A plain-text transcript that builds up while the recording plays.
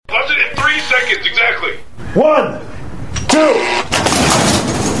1, 2.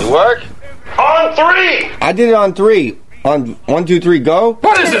 You work? On 3. I did it on 3. On 1, 2, 3, go.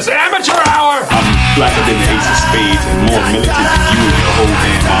 What is this, amateur hour? I'm blacker than the ace of spades and more militant than you and your whole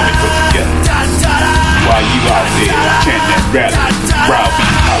damn army put together. While you out there chanting that rally,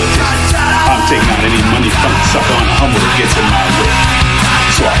 browbeating politicians, I'm taking out any money from the sucker on a humble that gets in my way.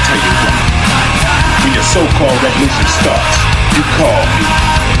 So I'll tell you what. When your so-called revolution starts, you call me,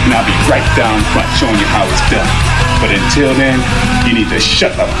 and I'll be right down front showing you how it's done. But until then, you need to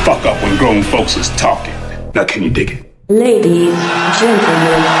shut the fuck up when grown folks is talking. Now can you dig it? Ladies,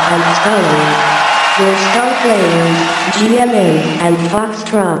 gentlemen, and scholars, your star players, GMA, and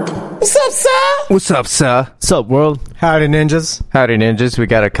Foxtrot. What's up, sir? What's up, sir? What's up, world? Howdy, ninjas. Howdy, ninjas. We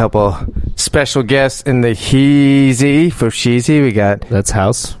got a couple special guests in the Heezy for Sheezy. We got That's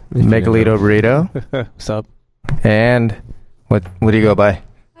House. Megalito Burrito. What's up? And what do you go by?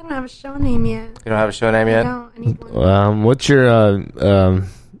 I don't have a show name yet. You don't have a show name yet? No, I need one. What's your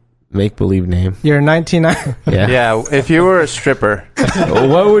make-believe name? You're 19. Yeah, if you were a stripper.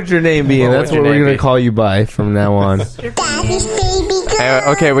 What would your name be? And that's what we're going to call you by from now on.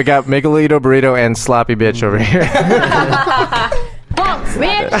 Okay, we got Megalito Burrito and Sloppy Bitch over here.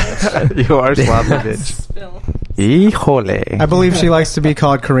 Bitch! You are Sloppy Bitch. Híjole. I believe she likes to be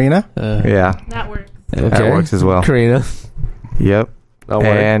called Karina. Yeah. That works. Okay. That works as well. Karina. Yep.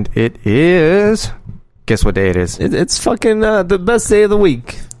 And it is... Guess what day it is? It's fucking the best day of the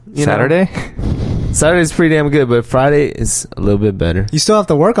week. Saturday? Saturday's pretty damn good, but Friday is a little bit better. You still have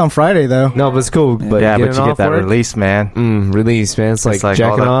to work on Friday, though. No, but it's cool. But yeah, but you off get that work, release, man. Release, man. It's like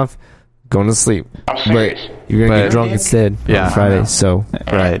jacking off, going to sleep. But you're going to get drunk instead on Friday. So,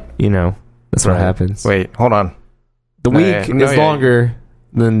 right. You know, that's what happens. Wait, hold on. The week is longer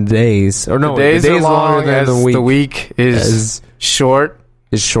than the days. Or no, the days are longer than the week. The week is short.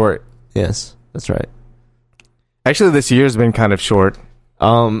 Is short. Yes, that's right. Actually, this year's been kind of short.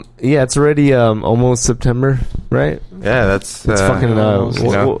 Yeah, it's already almost September, right? Yeah, that's fucking.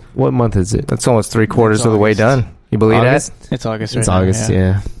 What month is it? That's almost 3/4 of the way done. You believe August? that? It's August. It's August.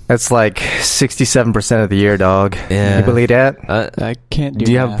 Yeah. That's like 67% of the year, dog. Yeah. You believe that? I can't.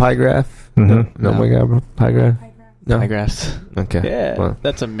 Do you have a pie graph? Mm-hmm. No, my God, pie graph. No. Pie graphs. Okay. Yeah, well,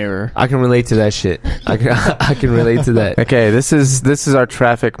 that's a mirror. I can relate to that shit. I can relate to that. Okay, this is our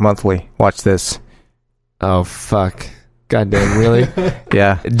traffic monthly. Watch this. Oh fuck. Goddamn, really?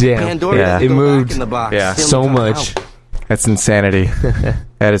 Yeah. Damn. Yeah. It moved so much. That's insanity.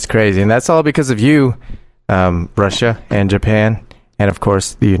 That is crazy. And that's all because of you, Russia and Japan, and of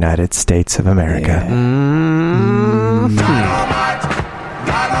course the United States of America.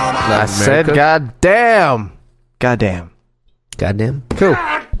 I said goddamn. Goddamn. Cool.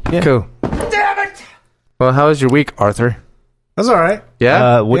 Yeah. Cool. Damn it! Well, how was your week, Arthur? That's all right.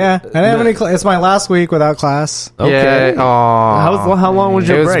 Yeah? Yeah. I didn't have any it's my last week without class. Okay. Yeah. Aww. How long was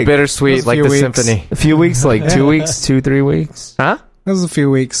your break? It was bittersweet, like the symphony. A few weeks, like 2 weeks, 3 weeks? Huh? It was a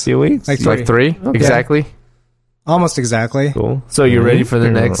few weeks. Few weeks? Like three? Okay. Exactly? Almost exactly. Cool. So you're ready for the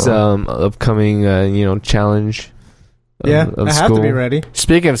next upcoming, challenge? Yeah, of I have school? to be ready.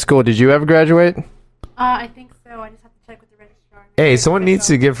 Speaking of school, did you ever graduate? I think so. I just have to check with the registrar. Hey, someone needs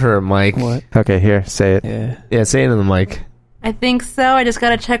to give her a mic. What? Okay, here, say it. Yeah, say it in the mic. I think so. I just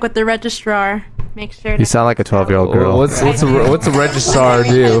gotta check with the registrar. Make sure. You sound like a 12-year-old girl. What's a registrar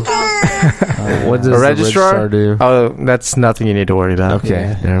do? What does a registrar do? Oh, that's nothing you need to worry about.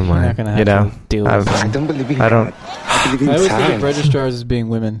 Okay, never mind. Not gonna have to deal with that. I don't believe I don't. I always think of registrars as being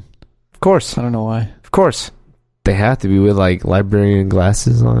women. Of course. I don't know why. Of course. They have to be with like librarian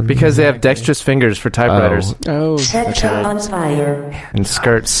glasses on. Because they have dexterous fingers for typewriters. Oh. Set on fire. And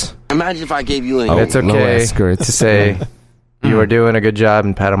skirts. Imagine if I gave you And it's okay to say you are doing a good job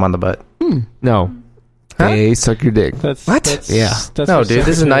and pat them on the butt. No. Huh? Hey, suck your dick. What? Yeah. No, dude,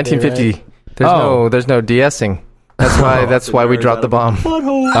 this is 1950. Right? There's no de-essing. That's why we dropped the bomb.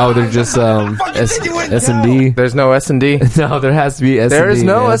 Oh, they're just S&D. There's no S&D. No, there has to be S&D. There is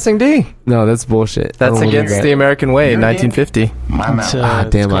no S&D. No, that's bullshit. That's against the American way in 1950.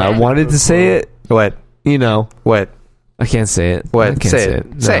 Damn, I wanted to say it. What? What? I can't say it. What? I can't say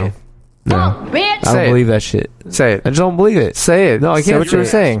it. Say it. No. I don't believe that shit. Say it. I just don't believe it. Say it. No, I can't. Say what you were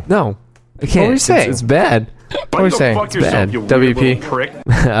saying. No, I can't. What were you saying? It's bad. What are you saying? It's bad.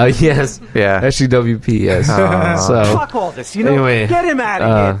 WP. Yes. Yeah. Actually, WP. Yes. So. Fuck all this. Anyway, get him out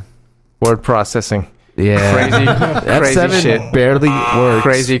of here. Word processing. Yeah. Crazy F7 shit. Barely works.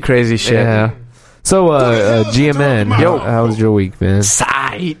 Crazy shit. Yeah. So, GMN. Yo, how was your week, man?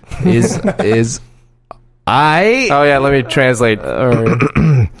 Sight. Is I? Oh yeah. Let me translate.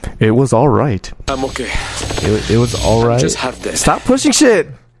 It was all right. I'm okay. It was all right. Just have this. Stop pushing shit.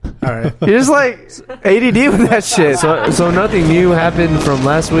 All right. You're just like ADD with that shit. So nothing new happened from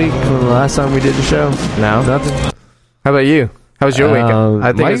last week, from the last time we did the show? No. Nothing? How about you? How was your week?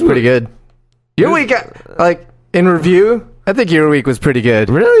 I think it was pretty good. Your week, like, in review, I think your week was pretty good.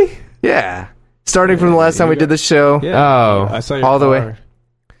 Really? Yeah. Starting from the last time we did the show. Yeah. Oh. I saw your all the car. way.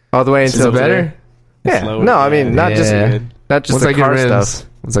 All the way Is until it better? Yeah. lower. No, I mean, not just Once the I get car rims. stuff.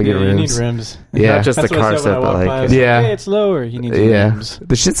 Once I get You need rims. rims. Yeah. Not just That's the what I car said when I stuff, but walked by. I like, was like, Yeah. hey, it's lower. You need Yeah. rims.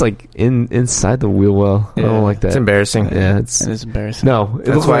 The shit's like inside the wheel well. I Yeah. don't like that. it's embarrassing. Yeah, It is embarrassing. No, it That's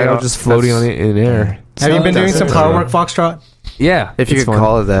looks why like I I'm don't- just floating on it in air. Have you been doing some car work, Foxtrot? Yeah. If you it's could fun.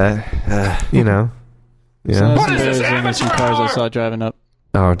 call it that. You know. It's Yeah. not as embarrassing as some cars I saw driving up.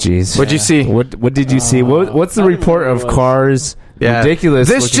 Oh, jeez. What'd you see? What did you see? What's the I don't report know of what it was. cars? Yeah. Ridiculous.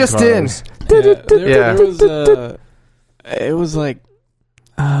 This looking just cars. There was it was like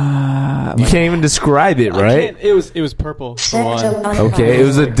You can't even describe it, right? It was purple for one. Okay, it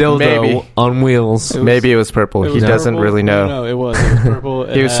was a dildo Maybe. on wheels. Maybe it was purple. It He was doesn't purple. really know. No, it was purple.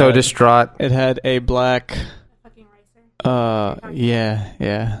 He was so distraught. It had a black.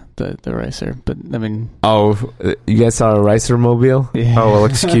 Yeah, the racer. But I mean, Oh, you guys saw a Ricer mobile? yeah. Oh, well,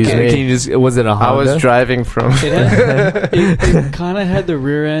 excuse Can me. you just? Was it a I Honda? was driving from... It kind of had the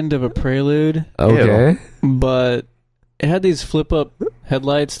rear end of a Prelude, Okay. but it had these flip up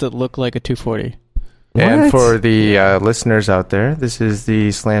headlights that look like a 240. And What? for the listeners out there, this is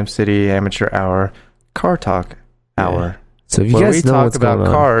the Slam City Amateur Hour Car Talk Hour. So if you where guys we know talk what's about going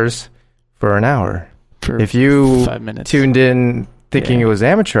on, cars for an hour. For If you 5 minutes. tuned in thinking Yeah. it was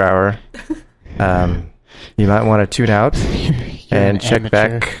Amateur Hour, you might want to tune out You're and an check amateur.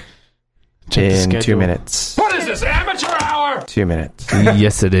 back Check the in 2 schedule. minutes. What is this, amateur hour? 2 minutes.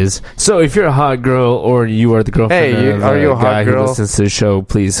 yes, it is. So if you're a hot girl or you are the girlfriend Hey, of are you a hot guy girl? who listens to the show,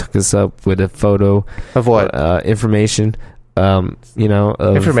 please hook us up with a photo, Of what? information. Of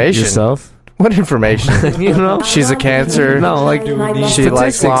Information? yourself. What information? You know, She's a Cancer. no, like She likes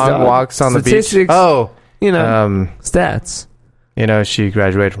statistics, long dog. walks on the beach. Statistics. Oh, you know, stats. she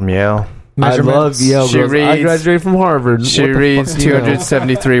graduated from Yale. I love Yale She girls. I reads- graduated from Harvard. She What the reads fuck do you know?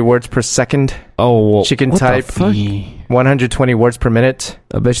 273 words per second. Oh, well, She can what the type fuck? 120 words per minute.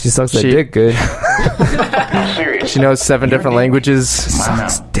 I bet she sucks that She- dick good. She knows 7 different languages.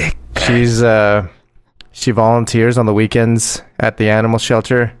 Dick. She volunteers on the weekends at the animal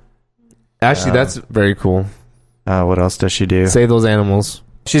shelter. Actually, that's very cool. What else does she do? Save those animals.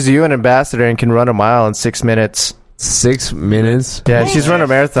 She's a UN ambassador and can run a mile in 6 minutes. 6 minutes. Yeah, she's run a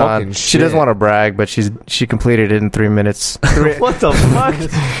marathon. Fucking She doesn't shit. want to brag, but she completed it in 3 minutes. What the fuck?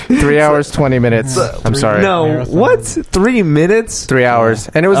 3 hours, 20 minutes. I'm sorry. No, Marathon. what? 3 minutes? 3 hours.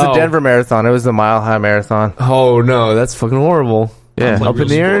 And it was the Oh. Denver Marathon. It was the Mile High Marathon. Oh no, that's fucking horrible. Yeah. Up in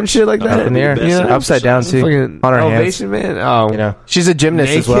the air and shit like that. Up in the air. You know? Upside down, too. Fucking On her hands. elevation, man. Oh, She's a gymnast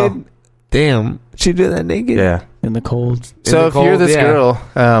naked. as well. Damn, she did that naked. Yeah. in the cold. So the if you're cold, this yeah. girl,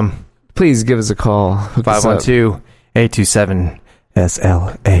 Please give us a call. Hook us up.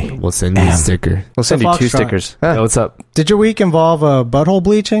 512-827-SLA. We'll send you a sticker. We'll send you 2 Foxtrot. stickers. Hey, what's up? Did your week involve butthole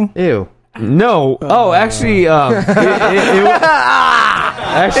bleaching? Ew. No. Oh, actually,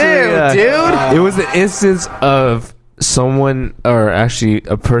 Dude. it was an instance of someone, or actually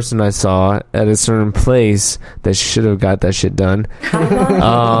a person I saw at a certain place that should have got that shit done.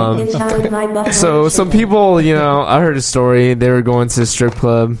 So some people, I heard a story. They were going to the strip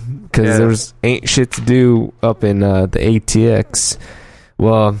club because there ain't shit to do up in the ATX.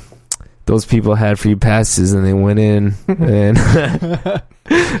 Well, those people had free passes and they went in and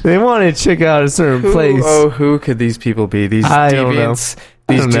they wanted to check out a certain place. Who could these people be? These I don't know. deviants,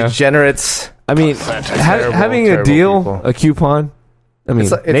 these degenerates. I mean, having a terrible deal, people. a coupon. I mean,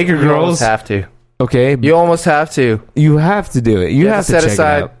 naked you girls. almost have to. Okay, You almost have to. you have to do it. You have to set check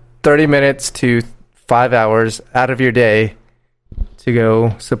aside it out. 30 minutes to 5 hours out of your day to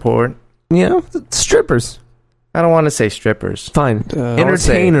go support. Strippers. I don't want to say strippers. Fine.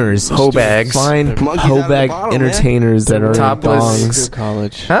 Entertainers. hoe bags. Fine hoe bag entertainers that are Topless. Through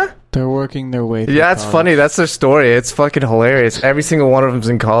college. Huh? They're working their way through Yeah, it's college. funny. That's their story. It's fucking hilarious. Every single one of them's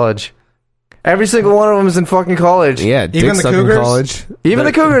in college. Every single one of them's in fucking college. Yeah, Even dick the sucking Cougars? college. Even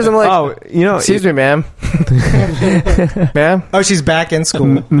the Cougars. I'm like, excuse me, ma'am. Ma'am, Oh, she's back in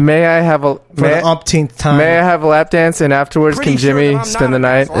school may I have a for the umpteenth time. may I have a lap dance and afterwards can Jimmy spend the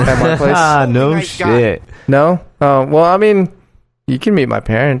night at my place? Ah, no shit. No? Oh, well, I mean, you can meet my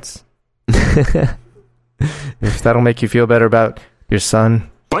parents. If that'll make you feel better about your son.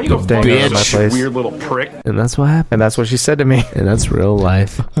 Why don't you go Dang, fuck that's my yourself, place. you weird little prick? And that's what happened. And that's what she said to me. And that's real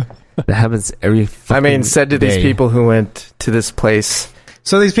life. That happens every fucking Said to these day. people who went to this place.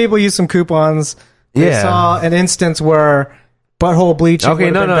 So these people used some coupons. They Yeah. saw an instance where butthole bleaching. Okay,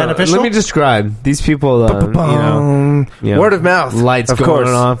 would have no. been beneficial? Let me describe these people. Word of mouth. Lights of going course.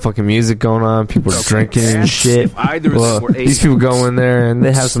 on, fucking music going on, people drinking and shit. If either of them were These people go in there and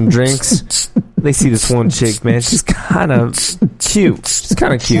they have some drinks. They see this one chick, man. She's kind of cute. She's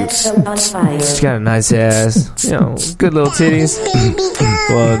kind of cute. She's got a nice ass, good little titties.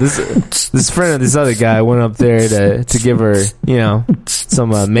 Well, this friend of this other guy went up there to give her,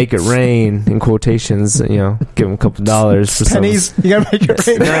 some make it rain in quotations. Give him a couple dollars for pennies. Some, you gotta make it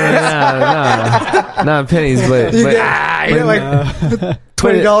rain. No, not pennies, but you get like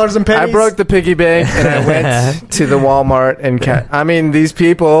 $20 in pennies. I broke the piggy bank and I went to the Walmart and these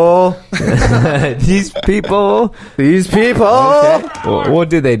people. These people. Okay. What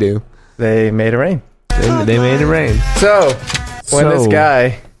did they do? They made it rain. They made it rain. So when this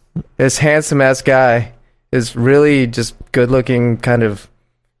guy, this handsome ass guy, is really just good looking, kind of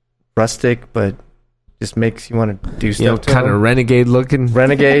rustic, but just makes you want to do stuff. Kind of renegade looking.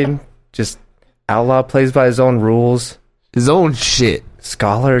 Renegade, just outlaw, plays by his own rules. His own shit.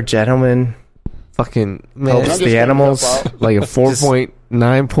 Scholar, gentleman. Fucking helps the animals. Like a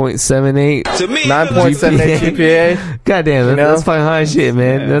 4.9.78. To me, 9.78 GPA. God damn, that's fucking high shit,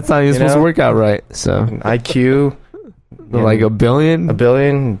 man. That's not even supposed to work out right. So IQ, like a billion,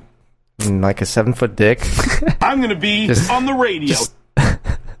 and like a 7-foot dick. I'm gonna be on the radio.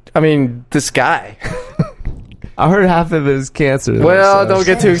 This guy. I heard half of it is cancer. Though, well, don't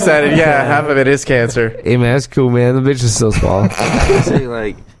get too excited. Yeah, half of it is cancer. Hey man, that's cool, man. The bitch is so small.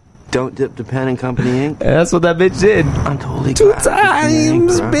 Say don't dip the pen and company ink. And that's what that bitch did. I'm totally 2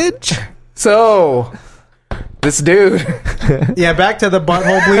 times, bitch. So, this dude. Yeah, back to the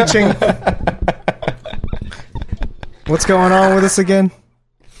butthole bleaching. What's going on with this again?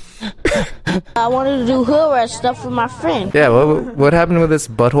 I wanted to do hood rat stuff with my friend. Yeah, what happened with this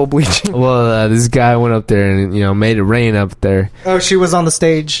butthole bleaching? Well, this guy went up there and made it rain up there. Oh, she was on the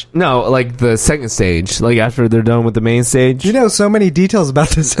stage. No, like the second stage, like after they're done with the main stage. You know so many details about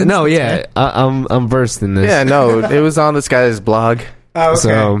this. No, yeah, I'm versed in this. Yeah, no, it was on this guy's blog. Oh, okay.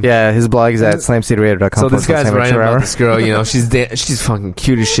 So, yeah, his blog is at slamcityradio.com. So this guy's writing about this girl. She's fucking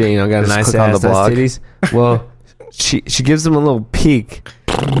cute as shit. Got a nice ass, nice titties. Well, she gives him a little peek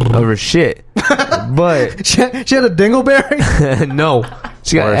of her shit, but she had a dingleberry. No,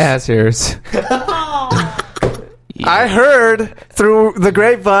 she got ass hairs. I heard through the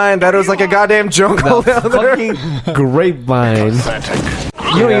grapevine that it was like a goddamn jungle down there. Fucking grapevine.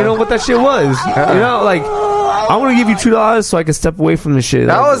 You don't even know what that shit was. I want to give you $2 so I can step away from the shit.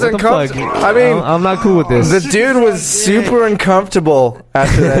 That was uncomfortable. I'm not cool with this. The dude was super uncomfortable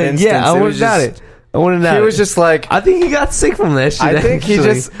after that instance. Yeah, I wouldn't doubt it. He was just like, I think he got sick from that shit. I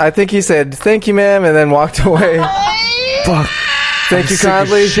think he said, "Thank you, ma'am," and then walked away. Fuck. Thank you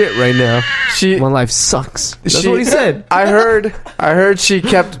kindly. Shit right now. My life sucks. That's what he said. I heard she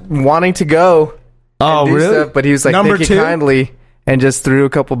kept wanting to go. Oh, really? Stuff, but he was like, Number "Thank two? you kindly," and just threw a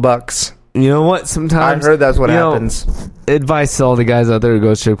couple bucks. You know what? Sometimes I heard that's what happens. Advice to all the guys out there who go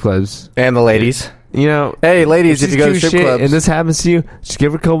to strip clubs and the ladies. Hey, ladies, if you go to strip clubs and this happens to you, just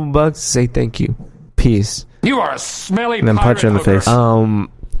give her a couple bucks. Say thank you. Peace. You are a smelly and then punch her in the face.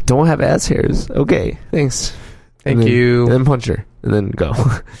 Don't have ass hairs. Okay, thanks. Thank you. And then punch her and then go.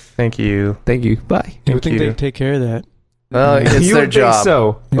 Thank you. Thank you. Bye. I would think they'd take care of that. Well, it's you their would job. Think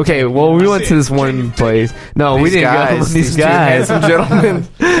so. Okay, well, we went to this one place. No, we didn't go. These guys, handsome gentlemen.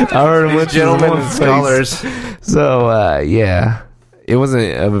 I heard them with gentlemen and scholars. So, yeah. It wasn't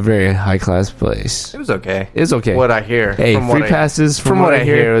a very high class place. It was okay. It was okay. What I hear. Hey, free passes. From what I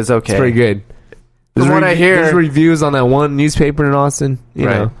hear, it was okay. It's pretty good. From what I hear, there's reviews on that one newspaper in Austin. You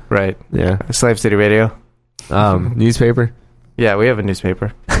know. Right. Yeah. Slave City Radio. Newspaper. Yeah, we have a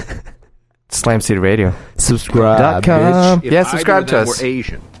newspaper. Slam City Radio. Subscribe. .com. Yeah, subscribe to us. We're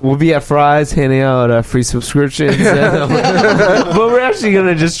Asian. We'll be at Fry's handing out free subscriptions. But we're actually going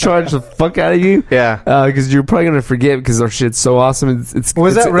to just charge the fuck out of you. Yeah. Because you're probably going to forget because our shit's so awesome.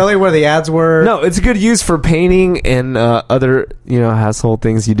 Was that really where the ads were? No, it's a good use for painting and other, household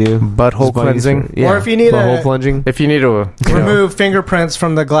things you do. Butthole cleansing. Yeah. Or if you need butthole plunging. If you need to remove fingerprints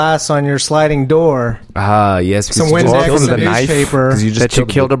from the glass on your sliding door. Yes. Some Windex and the newspaper. That you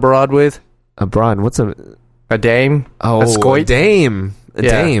killed a broad with. A broad? What's a dame? Oh, a scoit? A dame. A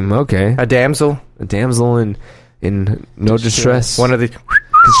dame, okay. A damsel. A damsel in no distress. One of the...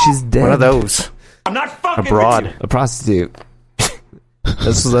 Because she's dead. One of those. I'm not fucking a broad. with you. A prostitute.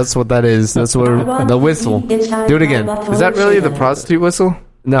 That's what that is. That's what the whistle. Do it again. Is that really the prostitute whistle?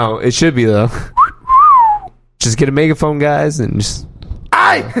 No, it should be though. Just get a megaphone, guys, and just...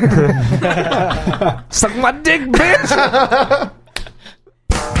 Aye! Suck my dick, bitch!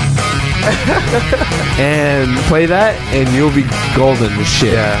 and play that, and you'll be golden as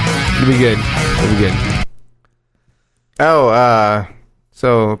shit. Yeah. It'll be good. It'll be good. Oh,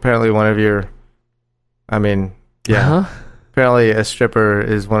 so apparently one of your, apparently a stripper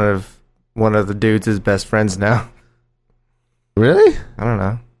is one of the dudes' best friends now. Really? I don't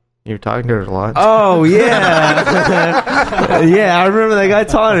know. You're talking to her a lot. Oh yeah, yeah. I remember that guy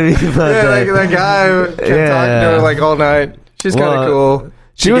talking to me about that. Like that guy kept talking to her like all night. She's kind of cool.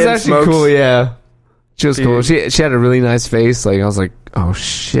 She was actually cool. Yeah, she was cool. She had a really nice face. Like I was like, oh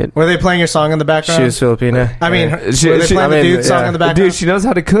shit. Were they playing your song in the background? She was Filipina. I mean, were they playing the dude's song in the background? Dude, she knows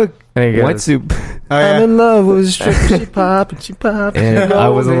how to cook white soup. Oh, yeah. I'm in love with a stripper. She pop and she pop. And I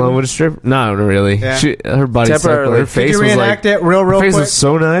was in love with a stripper. No, not really. Yeah. Her body sucked, but her face was like, it real her face quick? was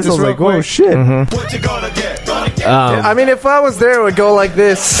so nice. Just I was like, quick. oh shit. What you gonna get? I mean, if I was there, it would go like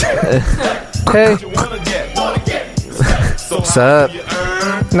this. Hey, what's up?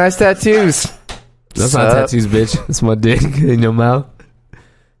 Nice tattoos. That's not tattoos, bitch. That's my dick in your mouth.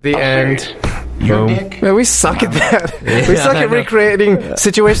 The end. Boom. Man, we suck at that. We suck at recreating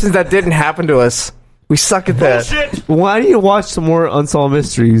situations that didn't happen to us. We suck at that. Why do you watch some more Unsolved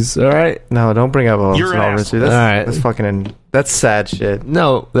Mysteries? All right. No, don't bring up You're an Unsolved Mysteries. That's, All right. that's fucking. That's sad shit.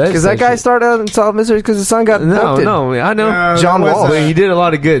 No, Because that guy started out Unsolved Mysteries because his son got abducted. No, I know. John that was, Walsh. But he did a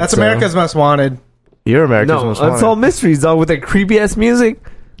lot of good. That's so. America's Most Wanted. You're America's No, Most Wanted. Unsolved Mysteries, dog, with that creepy ass music.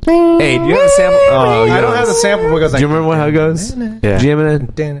 Hey, do you have a sample? Oh, I don't have the sample because do you remember how it goes? Yeah. Jamming it.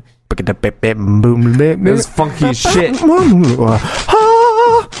 It's funky as shit.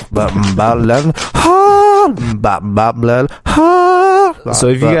 So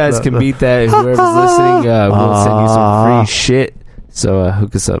if you guys can beat that, whoever's listening, we'll send you some free shit. So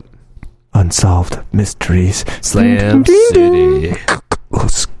hook us up. Unsolved Mysteries. Slam City.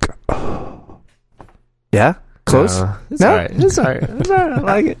 Yeah? Close? It's alright. It's alright. I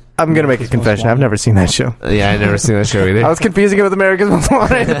like it. I'm going to make a confession. I've never seen that show. Yeah, I never seen that show either. I was confusing it with America's Most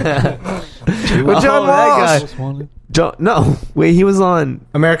Wanted. With John that Walsh. guy. No, wait, he was on.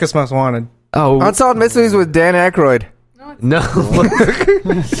 America's Most Wanted. Oh, Unsolved Mysteries with Dan Aykroyd. no.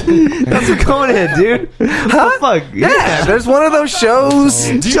 That's a Conehead, dude. Huh? Fuck. Yeah, there's one of those shows.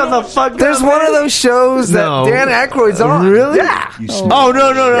 Shut the fuck up. There's one of those shows that No. Dan Aykroyd's on. Really? Yeah. Oh,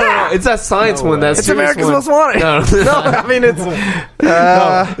 no. It's that science one. That's It's America's Most Wanted. No, No, I mean, it's...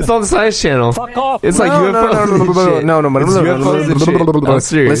 no, it's on the Science Channel. Fuck off. It's like UFOs. No. It's UFOs and shit. I'm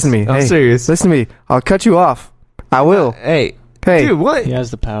serious. Listen to me. I'm Hey, serious. Listen to me. I'll cut you off. I will. Hey, Hey, dude, what? He has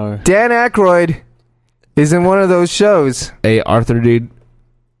the power. Dan Aykroyd is in one of those shows. Hey, Arthur, dude.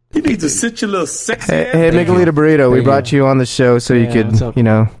 You need to sit your little sexy ass. Hey, Miguelita Burrito, we Thank brought you on the show so you Yeah, what's could, up? you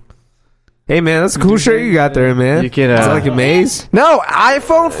know... Hey, man, that's a cool shirt you got there, man. You can, Is it like a maze? No,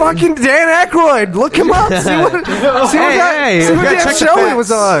 iPhone fucking Dan Aykroyd. Look him up. See what damn show he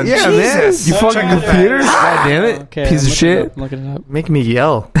was on. Yeah, Jesus. man. You fucking computer? God damn it. Okay, Piece I'm of shit. looking it up. Make me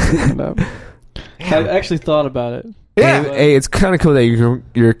yell. I actually thought about it. Yeah. Hey, it's kind of cool that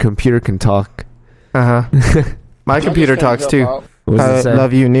your computer can talk. Uh-huh. My computer talks too. What does it I say?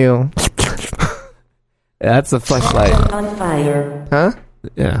 love you, Neil. That's a flashlight. On fire. Huh?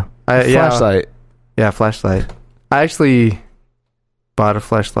 Yeah. Yeah. Flashlight. Yeah, flashlight. I actually bought a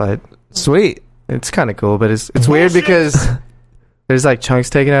flashlight. Sweet. It's kind of cool, but it's weird because there's like chunks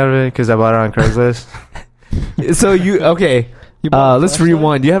taken out of it because I bought it on Craigslist. So okay. Let's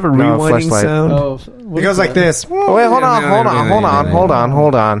rewind. Do you have a rewinding flashlight. sound? Oh, It goes like this. Oh, wait, hold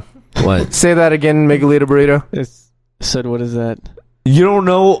on. What? Say that again, Miguelita Burrito. Said, what is that? You don't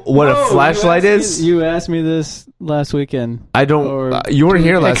know what a flashlight is? You asked me this last weekend. I don't. You weren't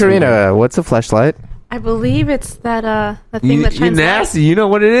here Hey, last Karina, what's a flashlight? I believe it's that thing week. that You shines nasty. You know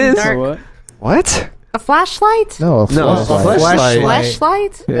what it is? Dark. What? What? A flashlight? No, No, flashlight.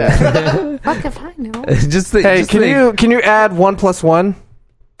 Flashlight? Yeah. Fuck if I know. Just think. Hey, just think. can you add 1 + 1?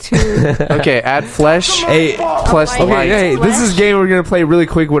 2. Okay, add flesh. Hey, plus Okay, light. hey, this is a game we're gonna play really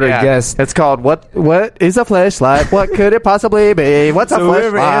quick with our guests. It's called what is a flashlight? What could it possibly be? What's a So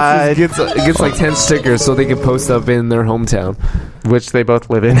whoever flashlight? answers gets like 10 stickers so they can post up in their hometown. Which they both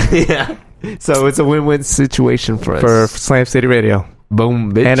live in. Yeah. So it's a win-win situation for us. For Slam City Radio.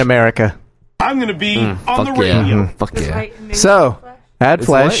 Boom, bitch. And America. I'm gonna be on Fuck the radio. yeah. Fuck yeah. Light emitting So, from flesh? add It's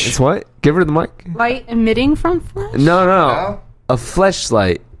flesh. what? It's what? Give her the mic. Light emitting from flesh? No. A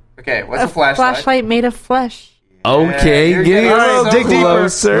fleshlight. Okay, what's A flashlight made of flesh. Okay, you're getting getting a little so dig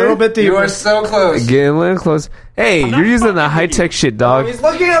deeper, A little bit deeper. You are so close. Getting a little close. Hey, you're using the high-tech shit, dog. He's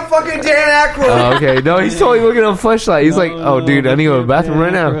looking at fucking Dan Aykroyd. Oh, okay. No, he's totally looking at a fleshlight. He's like, oh, dude, I need to go to the bathroom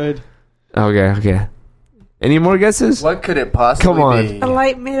right now. Right. Okay. Any more guesses? What could it possibly Come on. be? A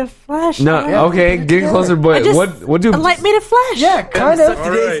light made of flesh. No, okay, get closer, but what do... A light made of flesh. Yeah, kind of.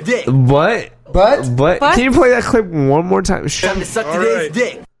 Today's dick. But can you play that clip one more time? Time to suck today's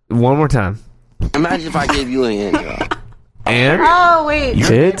dick. One more time. Imagine if I gave you an intro. And? Oh, wait.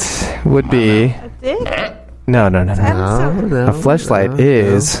 It would be... A dick? No. No. A fleshlight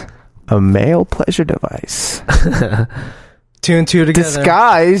is a male pleasure device. Two and two together.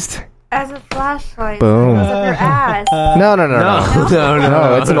 Disguised. As a flashlight. Boom. Of your ass. No,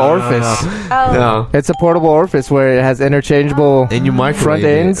 it's an orifice. No. It's a portable orifice where it has interchangeable And you microwave front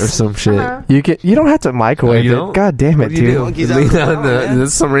ends it or some shit. You don't have to microwave you it. don't? God damn it, dude. Lean on the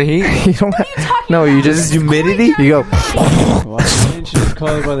summer heat? You don't no, you just humidity? You go. Well, if you just call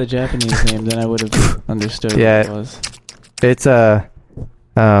it by the Japanese name, then I would have understood what it was. It's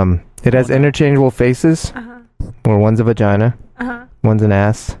it has interchangeable faces. Where one's a vagina, one's an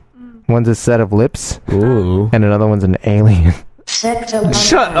ass, one's a set of lips, Ooh. and another one's an alien.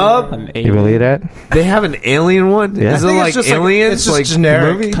 Shut up! You believe that? They have an alien one? Yeah. Is it like aliens? It's just like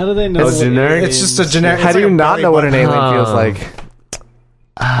generic. movie? How do they know? It's generic. It's just a generic. How it's do you like a not belly know what an button. alien feels like?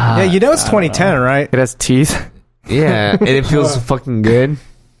 Yeah, you know it's 2010, right? It has teeth. Yeah, and it feels fucking good.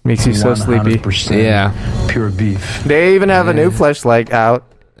 Makes you so sleepy. Yeah. Pure beef. They even have a new fleshlight out.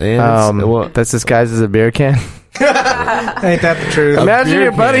 That's disguised as a beer can. Ain't that the truth? Imagine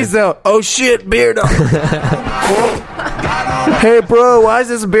your buddies though. Oh shit, beer dog. Hey bro, why is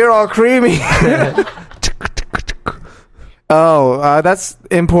this beer all creamy? That's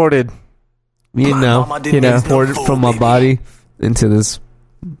imported. You know, imported from my body into this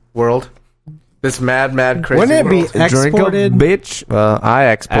world. This mad crazy. Wouldn't it be world. exported? Drink up, bitch. Well, I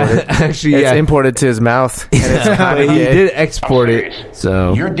exported. Actually, it's yeah. imported to his mouth. And it's But he did export it.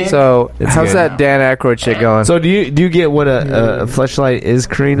 So how's good. that Dan Aykroyd shit going? So do you get what a fleshlight is,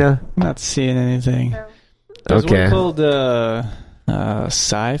 Karina? Not seeing anything. There's Okay. one called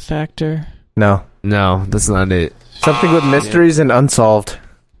Psi Factor. No, that's not it. something with mysteries and unsolved.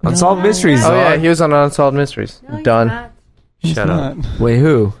 Unsolved Mysteries. Oh yeah, he was on Unsolved Mysteries. Done. Shut up. Wait,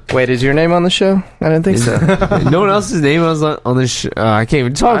 who? Wait, is your name on the show? I didn't think so. No one else's name was on this show. I can't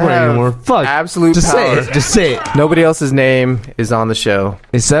even talk I right have anymore. Fuck. Absolute Just power. say it. Just say it. Nobody else's name is on the show.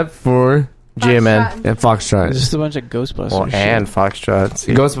 Except for GMN. and Foxtrot. It's just a bunch of Ghostbusters. Well, and Foxtrot.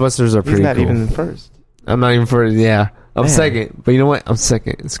 See, Ghostbusters are he's pretty not cool. even first. I'm not even first. Yeah. I'm Man. second. But you know what? I'm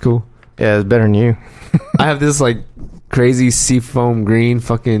second. It's cool. Yeah, it's better than you. I have this like crazy seafoam green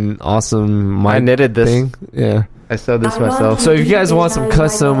fucking awesome mic I knitted this. thing. Yeah. I sewed this myself. So if you guys want some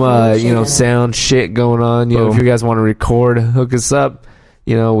custom sound shit going on, you know, if you guys want to record, hook us up.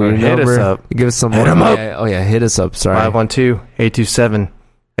 You know, we hit us up. Give us some Hit money. 'em up. Oh yeah, hit us up. Sorry.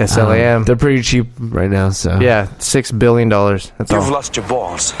 512-827-SLAM. They're pretty cheap right now, so Yeah, $6 billion. That's all. lost your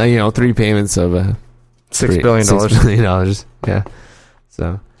balls. 3 payments of $6 billion. $6 billion. Yeah.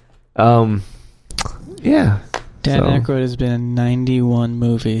 So, yeah. Dan Aykroyd has been in 91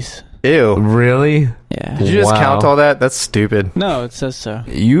 movies. Ew. Really? Yeah. Did you just count all that? That's stupid. No, it says so.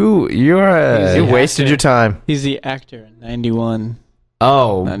 You wasted your time. He's the actor in 91.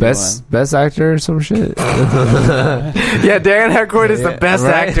 Oh, 91. best actor or some shit. Yeah, Dan Aykroyd is the best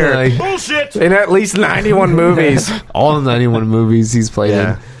right? actor Like, Bullshit. in at least 91 movies. all the 91 movies he's played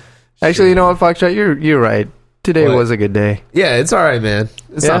in. Actually, you know what, Foxtrot? You're right. Today What? was a good day. Yeah, it's all right, man.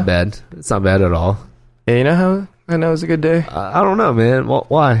 It's Yeah? not bad. It's not bad at all. Yeah, you know how I know it was a good day? I don't know, man.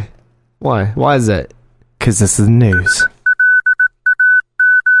 Why? Why is that? Because this is news.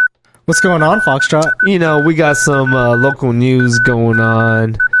 What's going on, Foxtrot? You know, we got some local news going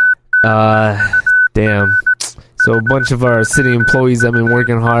on. Damn. So a bunch of our city employees have been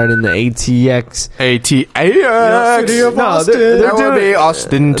working hard in the ATX. ATX. City of Austin. That would be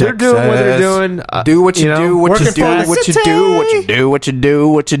Austin, They're Texas. doing what they're doing. Do what you know, do, what you working do, for the what you city. do, what you do, what you do,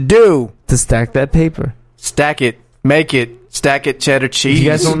 what you do. to stack that paper. Stack it, make it, stack it, cheddar cheese.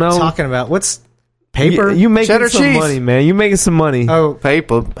 You guys don't know? Talking about what's paper? You making Cheddar some cheese. money, man. You making some money. Oh,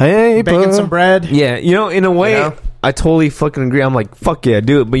 paper. baking some bread. Yeah, you know, in a way, You know? I totally fucking agree. I'm like, fuck yeah,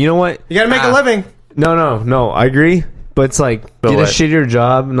 do it. But you know what? You got to make a living. No, I agree. But it's like, get a what? shittier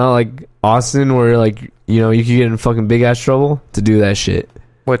job, not like Austin, where like, you know, you could get in fucking big ass trouble to do that shit.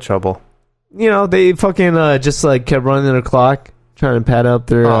 What trouble? You know, they fucking just like kept running their clock, trying to pad up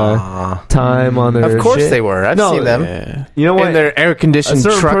their time on their. Of course shit. they were. I've No, seen them. Yeah. You know what? In their air A conditioned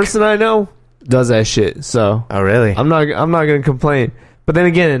certain truck. person I know does that shit. So Oh, really? I'm not gonna complain. But then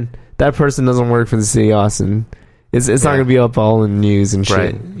again, that person doesn't work for the city of Austin. It's not gonna be up all in the news and shit.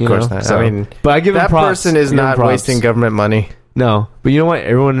 Right. You Of course know? not. So, I mean, but I give him that props. person is Give him not props. wasting government money. No, but you know what?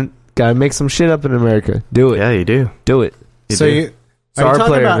 Everyone gotta make some shit up in America. Do it. Yeah, you do. Do it. So do. you So are our you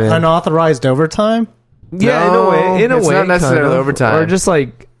talking player, about man. unauthorized overtime? Yeah, in a way, not necessarily kind of. overtime. Or just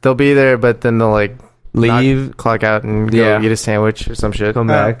like they'll be there, but then they'll like leave, clock out, and go eat a sandwich or some shit. come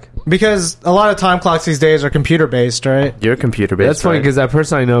back. Because a lot of time clocks these days are computer based, right? You're computer based. That's funny because that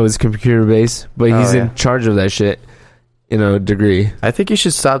person I know is computer based, but he's in charge of that shit. Degree. I think you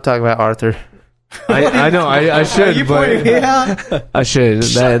should stop talking about Arthur. I know. I should. You but pointing me out? I should.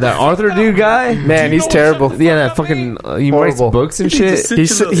 That Arthur dude guy. Man, he's terrible. Yeah, that fucking. He writes books and shit. He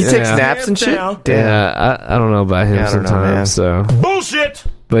takes naps and shit. Yeah, I don't know about him I don't know, man. sometimes. So Bullshit!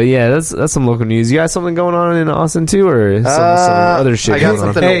 But yeah, that's some local news. You got something going on in Austin too, or some other shit? I got going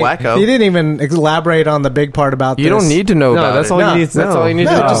on? something to Waco. You didn't even elaborate on the big part about this. You don't need to know about that's it. all you need to know. That's all you need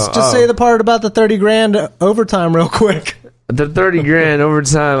to No, know. just say the part about the 30 grand overtime real quick. The 30 grand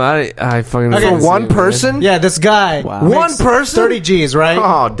overtime. I fucking Okay, For one person? Yeah, this guy. Wow. makes One person? 30 G's, right?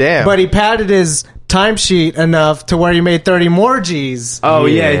 Oh, damn. But he padded his timesheet enough to where he made 30 more G's. Oh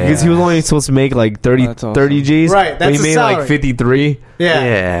yeah, because he was only supposed to make like 30 That's awesome. 30 G's. Right, But that's he his made salary. like 53.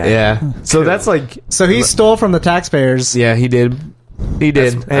 Yeah. Yeah. So that's like. So he stole from the taxpayers. Yeah, he did. He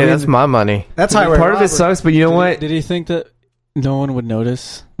did. Hey, that's my money. That's highway part of it robbery. sucks, but you know what? Did he think that no one would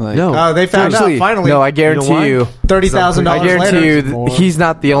notice? Like, No. Oh, they found Actually, out finally. no, I guarantee you. $30,000 I guarantee later. you he's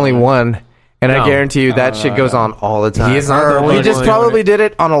not the only one. And No. I guarantee you that shit goes on all the time. He is not the only He just one. probably did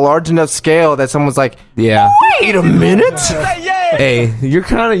it on a large enough scale that someone's like, Yeah. wait a minute. Hey, you're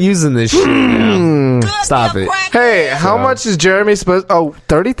kind of using this shit now. Stop it. Hey, how much is Jeremy supposed... Oh,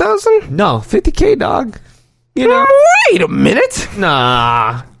 30,000? No, 50K, dog. Wait a minute.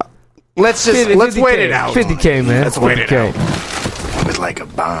 Nah. Let's 50K, wait it out. 50K, man. Let's wait it 50K. out. With like a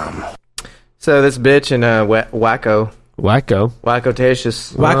bomb. So this bitch in Waco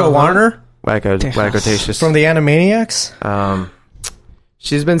Texas. Wacko Warner Waco Texas. from the Animaniacs?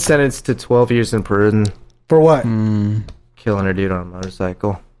 She's been sentenced to 12 years in prison. For what? Killing her dude on a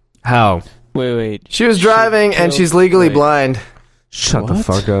motorcycle. How? Wait. She was driving and she's legally blind. Shut the What?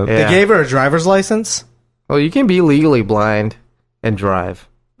 fuck up. Yeah. They gave her a driver's license? Well, you can be legally blind and drive.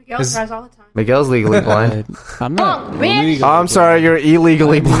 Miguel Is- drives all the time. Miguel's legally blind. I'm not. bitch. Oh, I'm sorry, you're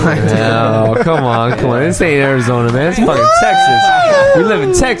illegally blind. No, come on. This ain't Arizona, man. It's fucking Texas. We live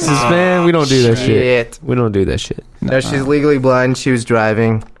in Texas, man. We don't do that shit. We don't do that shit. No, she's legally blind. She was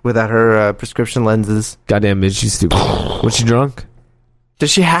driving without her prescription lenses. Goddamn bitch, she's stupid. Was she drunk?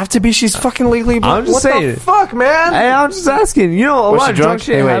 Does she have to be? She's fucking legally blind. I'm just what saying. the fuck, man? Hey, I'm just asking. You know, a Was lot she of drunk drunk?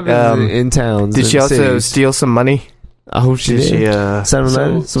 shit Anyway, happens in towns. Did she and also cities. steal some money? I hope she did. Did she, some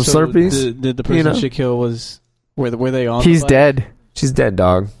Slurpees? Did the person she killed were they on? He's the bike? dead. She's dead,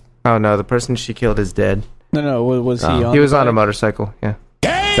 dog. Oh no, the person she killed is dead. No. Was he on? He was the on a bike? motorcycle. Yeah.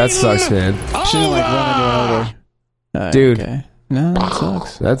 That sucks, man. She didn't like run anyone over. Dude. Okay. No, that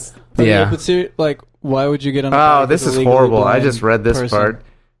sucks. That's But yeah. But like, why would you get on? A Oh, bike this with a is legally horrible. I blind just read this person? part.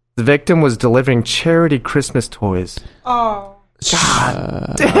 The victim was delivering charity Christmas toys. Oh.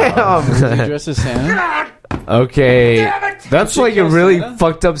 Damn. Was he dressed as Santa? Okay, that's like a kill really Santa?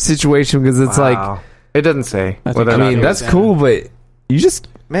 fucked up situation because it's like, Wow. It doesn't say. I think whether or I not mean, he was- that's Santa. cool, but you just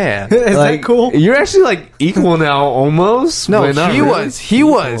man. Is like, that cool? You're actually like equal now, almost. No, but not he really. was. He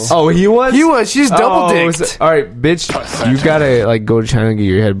was. Oh, he was. He was. She's double dicked. So- all right, bitch. You gotta like go to China and get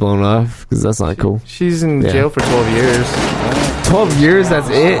your head blown off because that's not cool. She's in Yeah. jail for 12 years. 12 years. That's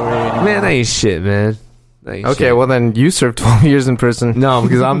it, man. That ain't shit, man. That ain't Okay, shit. well then you served 12 years in prison. No,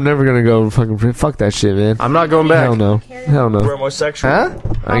 because I'm never gonna go fucking fuck that shit, man. I'm not going back. Hell no. Hell no. We're homosexual. Huh? I How ain't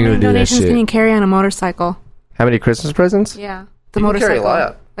many gonna do that donations can you shit. carry on a motorcycle? How many Christmas presents? Yeah. The You can carry a motorcycle.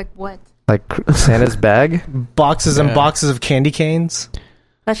 lot. Like what? Like Santa's bag? Boxes and boxes of candy canes.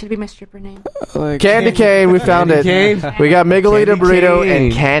 That should be my stripper name. Like, Candy cane, we found it. Cane? We got Miguelito Candy burrito cane.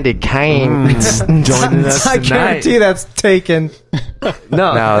 and candy cane. Joining us I tonight. guarantee that's taken. No,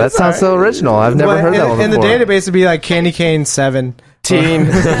 No, that sounds so original. I've never But heard that one in the before. database, it'd be like candy cane 7.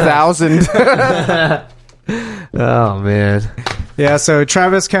 18,000. Oh man. Yeah, so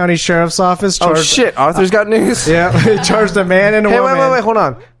Travis County Sheriff's Office Oh charged. shit, Arthur's got news? Yeah, he charged a man and a Hey, woman. wait, hold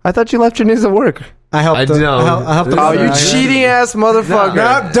on. I thought you left your news at work. I helped. I the- know. I helped the Oh, brother you out. cheating ass motherfucker.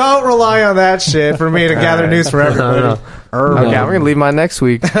 No, don't rely on that shit for me to gather news for everybody. No. Okay, I'm gonna leave mine next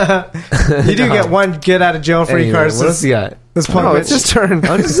week. You do get one get out of jail free Anyway, card. what else you got? This punk No, bitch. it's his turn.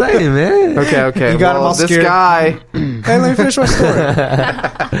 I'm just saying, man. Okay. You got him all this scared. guy. Hey, let me finish my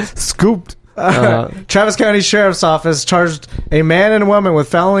story. Scooped. Travis County Sheriff's Office charged a man and a woman with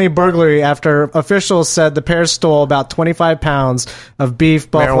felony burglary after officials said the pair stole about 25 pounds of beef,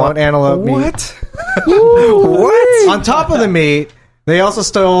 buffalo, and antelope meat. What? What? On top of the meat, They also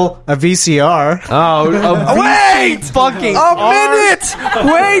stole a VCR. Wait! Fucking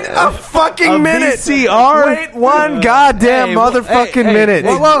Wait a fucking minute! VCR? Wait one goddamn motherfucking minute!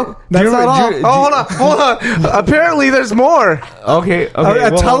 Whoa. That's not all. Hold on. Apparently there's more. Okay.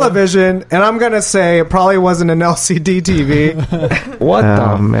 A television, and I'm going to say it probably wasn't an LCD TV. What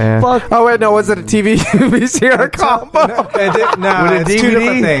the man? fuck? Oh, wait, no. Was it a TV VCR combo? No, it's two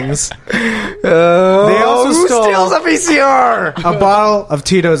different things. They also stole steals a VCR? a bottle of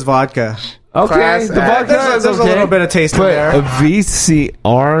Tito's vodka. Okay, the vodka There's a little bit of taste in there. A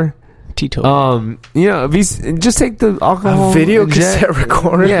VCR, Tito. just take the alcohol. A video cassette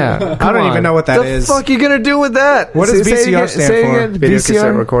recorder? Yeah, I don't even know what that is. The fuck you gonna do with that? What does VCR stand for? Video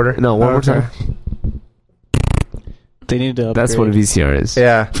cassette recorder. No, one more time. They need to upgrade. That's what a VCR is.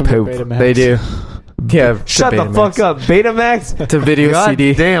 Yeah, From the Betamax. they do. Yeah, Shut the fuck up, Betamax to video God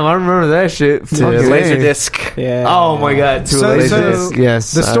CD. Damn, I remember that shit. To Laserdisc. Yeah. Oh my god, to a Laserdisc.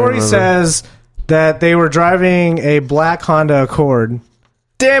 Yes. The story says that they were driving a black Honda Accord.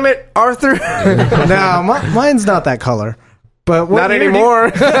 Damn it, Arthur. Now, mine's not that color. But not anymore.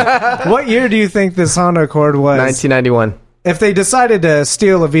 What year do you think this Honda Accord was? 1991. If they decided to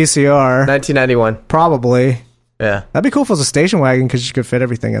steal a VCR, 1991. probably. Yeah, That'd be cool if it was a station wagon because you could fit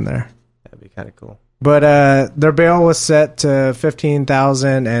everything in there. that'd be kind of cool. But their bail was set to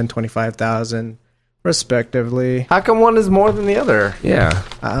 $15,000 and $25,000, respectively. How come one is more than the other? Yeah.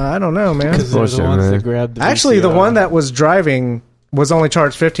 I don't know, man. Because they're the Bullshit, ones man. that grabbed the Actually, the VCR. one that was driving was only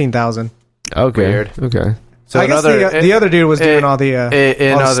charged $15,000. Okay. Weird. Okay. So I guess the other dude was doing all the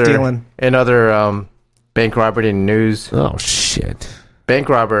stealing. In other bank robbery news, Oh shit. bank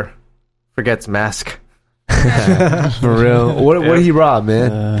robber forgets mask. For real. What did he rob,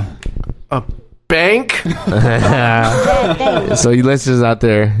 man? A bank? So you listeners out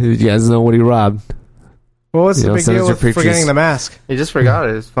there, you guys know what he robbed. Well, what's the big send us deal your with pictures. forgetting the mask? He just forgot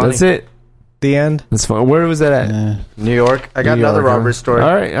it. It's funny. That's it. The end. That's fine. Where was that at? New York. I got New another York, huh? robbery story.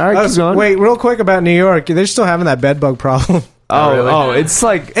 All right, keep going. Wait, real quick about New York. They're still having that bed bug problem. Oh, it's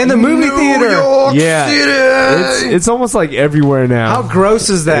like In the movie theater. York yeah, City! it's almost like everywhere now. How gross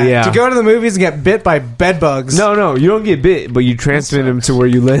is that? Yeah. To go to the movies and get bit by bed bugs. No, you don't get bit, but you transmit them to where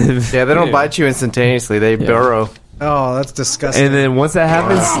you live. Yeah, they don't bite you instantaneously. They burrow. Oh, that's disgusting. And then once that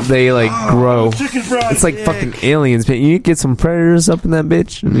happens, they like grow. It's like fucking aliens. Man. You get some predators up in that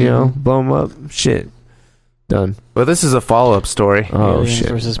bitch, and blow them up. Shit, done. Well, this is a follow-up story. Oh Aliens shit.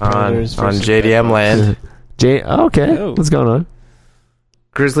 versus On predators versus JDM land. Okay, Oh. what's going on?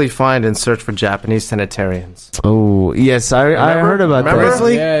 Grizzly find and search for Japanese sanitarians. Oh yes, I heard about Remember? that.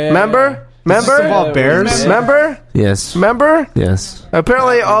 Grizzly? Remember? Does this involve bears? Remember? Yes, Remember? yes.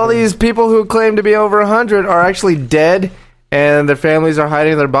 Apparently, all these people who claim to be over 100 are actually dead, and their families are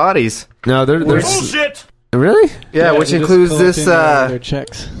hiding their bodies. No, they're Bullshit! really. Yeah, which they're just includes this collecting their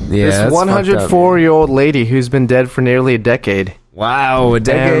checks. Yeah, this that's fucked up, 104-year-old lady who's been dead for nearly a decade. man. Wow, a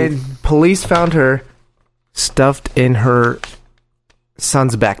decade. And police found her stuffed in her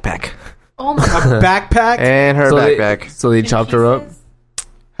son's backpack. Oh my A backpack? And her backpack. So they chopped her up.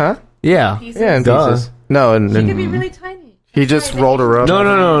 Huh? Yeah. Yeah, in Duh. pieces. No, and, She could be really tiny. he just rolled her up.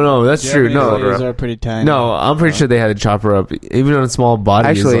 No. That's true. No, Those are pretty tiny. no. I'm pretty sure they had to chop her up, even on a small body.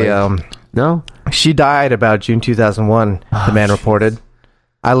 is Actually, no. she died about June 2001, the man reported.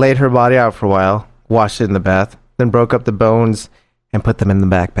 I laid her body out for a while, washed it in the bath, then broke up the bones and put them in the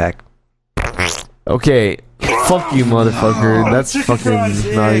backpack. Okay. Fuck you, motherfucker. That's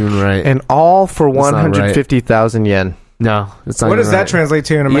fucking not even right. And all for That's not right. 150,000 yen. No, it's not. What even does that right. translate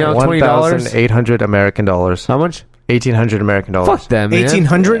to in America? $20? 1,800 American dollars. How much? 1,800 American dollars. Fuck that, man.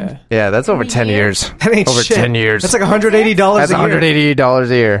 1,800? Yeah, that's over 10 years. That ain't Over shit. 10 years. That's like $180 That's a year.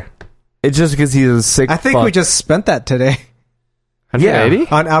 $188 a year. It's just because he's a sick. I think we just spent that today 180?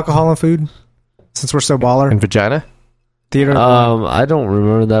 on alcohol and food, since we're so baller. And vagina? Theater. I don't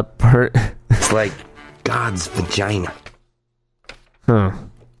remember that part. It's like God's vagina. Huh.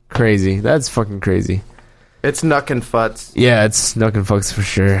 Crazy. That's fucking crazy. It's Nuck and Futz. Yeah, it's Nuck and Fucks for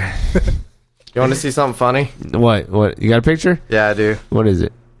sure. You want to see something funny? What? You got a picture? Yeah, I do. What is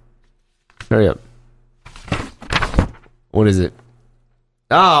it? Hurry up. What is it?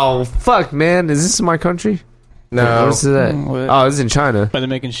 Oh, fuck, man. Is this in my country? No. What's that? What? Oh, it's in China. Are they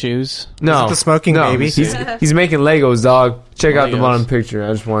making shoes? No. Is it the smoking baby? He's making Legos, dog. Check out the Legos. bottom picture.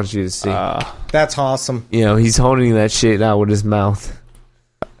 I just want you to see. That's awesome. He's holding that shit out with his mouth.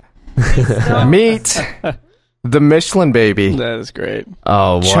 Meet the Michelin baby. That is great.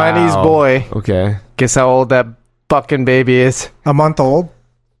 Oh, wow. Chinese boy. Okay. Guess how old that fucking baby is? A month old?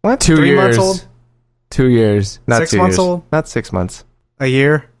 What? 2 3 years. months old? 2 years. Not 6 2 months years. old? Not 6 months. A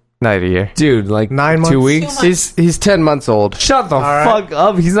year? Not a year. Dude, like 9 months? 2 weeks? He's 10 months old. Shut the fuck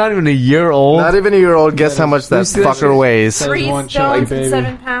up. He's not even a year old. Not even a year old. Guess how much that fucker weighs. 3 stones and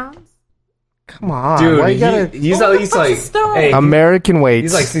 7 pounds. Come on. Dude, why you gotta... he's at least like... Hey, American weights.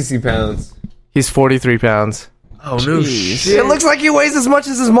 he's like 60 pounds. He's 43 pounds. Oh, no shit. It looks like he weighs as much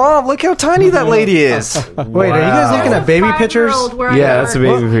as his mom. Look how tiny that lady is. Wait, are you guys looking at baby pictures? Yeah, that's a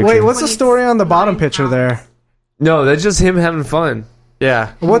baby picture. Wait, what's the story on the bottom picture there? No, that's just him having fun.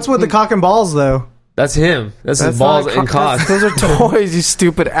 Yeah. What's with the cock and balls, though? That's him. That's his balls and cock. Those are toys, you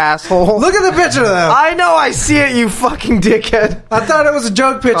stupid asshole. Look at the picture, though. I know, I see it, you fucking dickhead. I thought it was a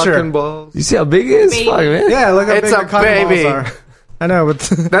joke picture. Fucking balls. You see how big it is? Fuck, man. Yeah, look how It's big a the cock and baby. balls are. I know, but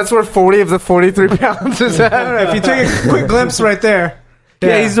That's where 40 of the 43 pounds is at. I don't know. If you take a quick glimpse right there.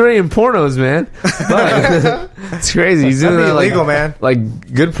 Yeah, he's already in pornos, man. Fuck. It's crazy. He's doing That'd be that, illegal, man.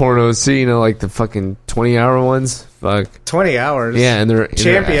 Like good pornos too, you know, like the fucking 20-hour ones. Fuck. 20 hours. Yeah, and they're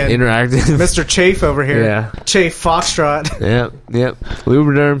Champion. interactive. Mr. Chafe over here. Yeah. Chafe Foxtrot. Yep.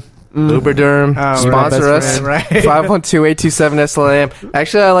 Lubriderm. Lubriderm. Sponsor us. Right. 512-827-SLAM.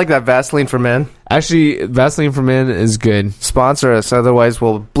 Actually, I like that Vaseline for men. Actually, Vaseline for men is good. Sponsor us, otherwise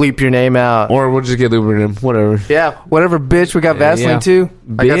we'll bleep your name out. Or we'll just get Lubriderm. Whatever. Yeah, whatever, bitch. We got Vaseline too.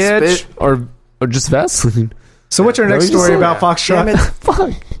 I got Bitch. spit. Or just Vaseline. So what's your next story about Damn Foxtrot? it.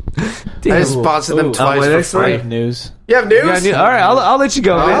 Fuck. I just sponsored them twice for free. News. You have news? All right, I'll let you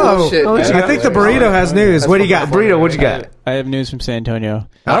go, man. Oh, shit. I think the burrito has news. What do you got? Burrito, what you got? I have news from San Antonio.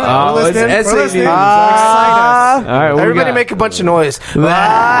 All right, we're listening. it's We're SA listening. news. Excite us. All right, what we Everybody got? make a bunch of noise.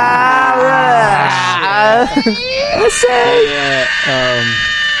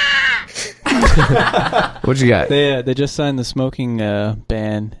 What you got? They just signed the smoking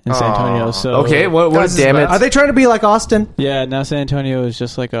ban in San Antonio. So Okay, what God is damn this it. about? Are they trying to be like Austin? yeah, now San Antonio is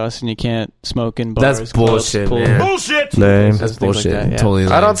just like us, and you can't smoke in bars. That's clubs, bullshit, pools, man. Bullshit! Lame. That's things like bullshit. that, yeah. Totally.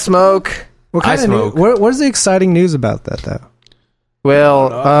 I don't smoke. What kind I of smoke. what is the exciting news about that, though?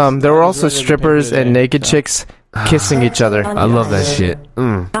 Well, there were also I was reading strippers the paper and today, naked so. chicks kissing each other. I love that shit.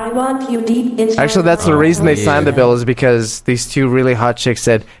 I want you deep inside. Actually, that's the reason they signed the bill, is because these two really hot chicks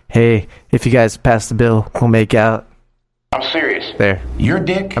said, hey, if you guys pass the bill, we'll make out. I'm serious. There. Your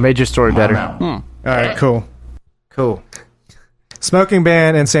dick? I made your story better. All right, cool. Cool. Smoking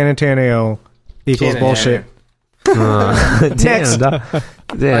ban in San Antonio equals bullshit. Damn, dog.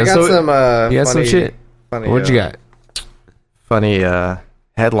 Damn. I got so, some you got some funny, shit. funny, What'd you got? funny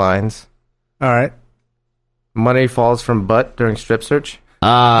headlines. All right. Money falls from butt during strip search.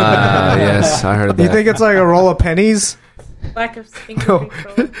 Yes, I heard that. You think it's like a roll of pennies? Lack of finger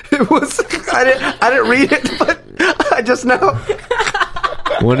control. It was. I didn't read it, but I just know.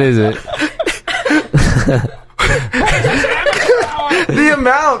 What is it? The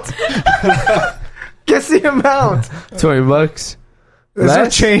amount. Guess the amount. $20. There's no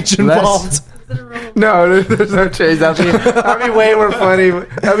Less? change involved. No, there's no change. That'd be way more funny.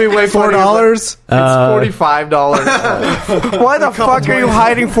 That'd be way $4. It's $45. Why the fuck are you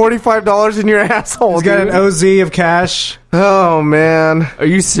hiding $45 in your asshole? He's got an Dude? OZ of cash. Oh man. Are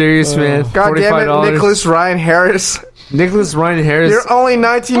you serious, man? God damn it, $45? Nicholas Ryan Harris. Nicholas Ryan Harris. You're only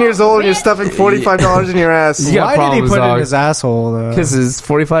 19 years old and you're stuffing $45 in your ass. You got Why did he problems, put it dog. in his asshole, though? Because it's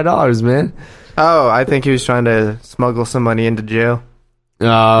 $45, man. Oh, I think he was trying to smuggle some money into jail.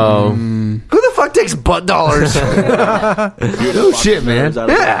 Oh. Who the fuck takes butt dollars? No shit, man.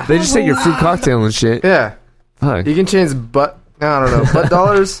 Yeah. They just take your fruit cocktail and shit. Yeah. Fuck. You can change butt. I don't know. Butt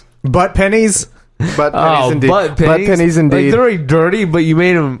dollars? Butt pennies? Butt pennies indeed. butt pennies. Butt pennies Like, indeed. they're already dirty, but you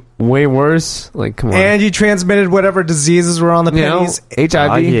made them way worse. Like, come on. And you transmitted whatever diseases were on the you know, pennies.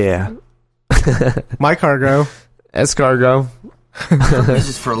 HIV, Oh, yeah. My cargo. escargot. This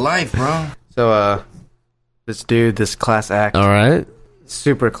is for life, bro. So, this dude, this class act, All right.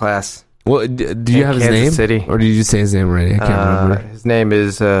 super class. Well, do you In have his Kansas name? City. Or did you say his name already? I can't remember. His name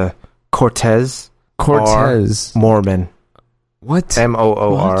is Cortez. Cortez. Mormon. What?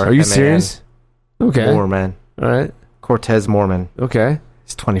 M-O-O-R. Are you serious? Okay. Mormon. All right. Cortez Mormon. Okay.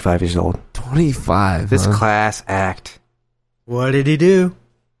 He's 25 years old. 25. This huh? class act. What did he do?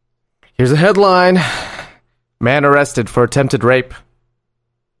 Here's a headline. Man arrested for attempted rape.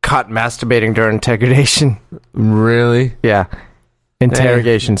 Caught masturbating during interrogation. Really? Yeah.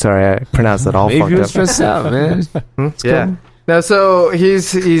 Interrogation. Sorry, I pronounced that all Maybe he fucked was up. stressed out, man. Yeah. cool. No, so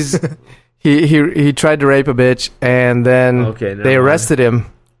he's he tried to rape a bitch, and then Okay, never they mind. arrested him,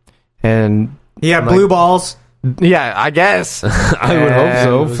 and He had blue balls. yeah, I guess. I would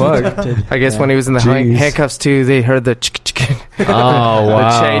hope so. Fuck. I guess when he was in the Jeez. handcuffs too, they heard the Oh,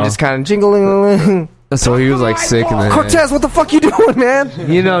 wow. the chain just kind of jingling. So he was like sick in the head. Cortez, what the fuck you doing, man?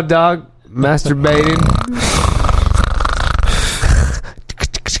 You know, dog, masturbating.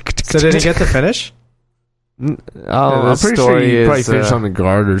 So did he get the finish? Oh, I'm pretty sure he probably finished on the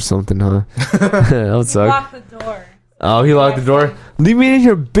guard or something, huh? That would suck. Lock the door. Oh, he locked the door. Leave me in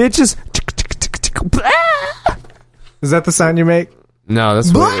here, bitches. Is that the sound you make? No,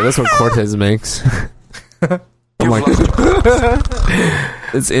 that's what Cortez makes. I'm like,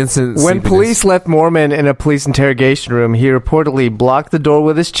 it's instant. When sleepiness. police left Mormon in a police interrogation room, he reportedly blocked the door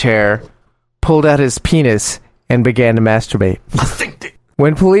with his chair, pulled out his penis, and began to masturbate.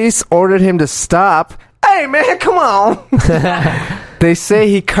 When police ordered him to stop, hey man, come on! They say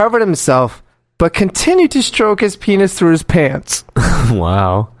he covered himself, but continued to stroke his penis through his pants.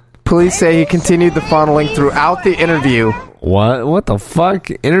 Wow. Police say he continued the fondling throughout the interview. What the fuck?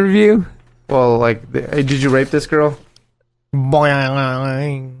 Interview? Well, like, hey, did you rape this girl?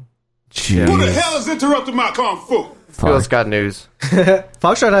 Boing. Jeez. Who the hell is interrupting my kung fu? Who else got news?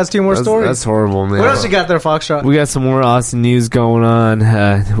 Foxtrot has 2 more stories. That's horrible, man. What else you got there, Foxtrot? We got some more awesome news going on.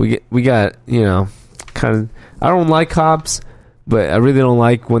 We got kind of. I don't like cops, but I really don't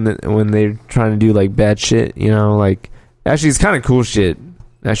like when they're trying to do like bad shit. Like actually, it's kind of cool shit.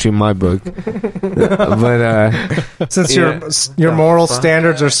 Actually, in my book, but since your moral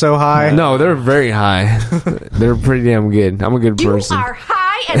standards are so high, no, they're very high. They're pretty damn good. I'm a good person. You are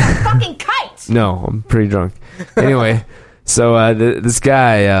high as a fucking kite. No, I'm pretty drunk. Anyway, so this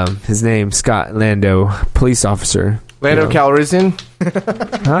guy, his name Scott Lando, police officer. Lando Calrissian?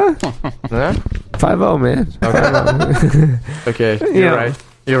 Huh? Yeah? 5-0, man. Okay, you're right.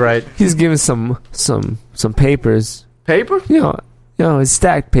 You're right. He's giving some papers. Paper? It's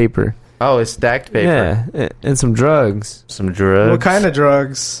stacked paper. Oh, it's stacked paper. Yeah, and some drugs. Some drugs. What kind of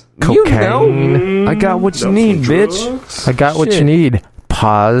drugs? Cocaine. I got what you need, bitch. I got what you need.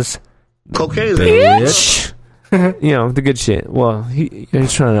 Pause. Cocaine, bitch. The good shit. Well,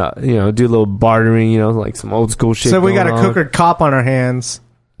 he's trying to, do a little bartering, like some old school shit. So we got a going on. cooker cop on our hands.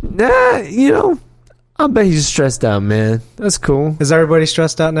 Nah, I bet he's stressed out, man. That's cool. Is everybody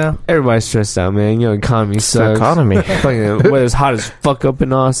stressed out now? Everybody's stressed out, man. Economy sucks. Economy. Weather's hot as fuck up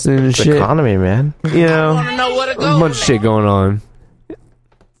in Austin and shit. Economy, man. A bunch of shit going on.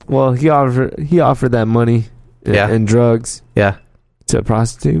 Well, he offered that money and drugs. Yeah. To a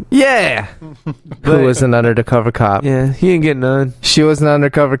prostitute. Yeah. Who was an undercover cop? Yeah, he didn't get none. She was an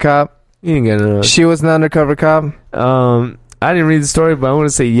undercover cop? He didn't get none. She was an undercover cop? I didn't read the story, but I want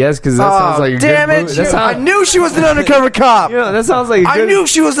to say yes because that sounds like a good movie. I knew she was an undercover cop. That sounds like I knew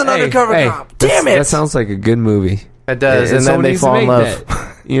she was an undercover cop. Damn it. That sounds like a good movie. It does, and then they fall in love.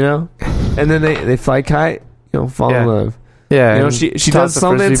 And then they fly kite, fall in love. Yeah. She does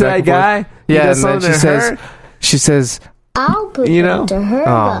something to that guy. Yeah, and then she says, I'll put it to her.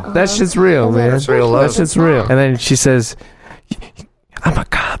 Oh, that's just real, man. That's real love. That's just real. And then she says, I'm a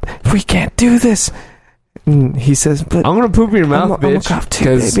cop. We can't do this. And he says, but I'm gonna poop in your mouth, bitch. I'm a cop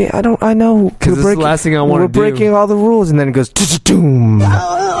too, baby. I know. Because this is the last thing I want to do. We're breaking all the rules. And then it goes, doom.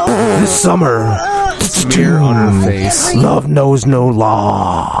 This summer. Smear on her face. Love knows no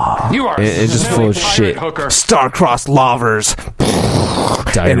law. You are It's just full of shit. Star-crossed lovers.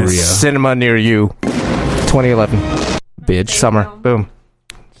 Diarrhea. In a cinema near you. 2011. Bitch. Summer. Boom.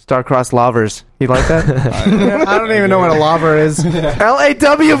 Star-crossed lovers. You like that? I don't even know what a lover is.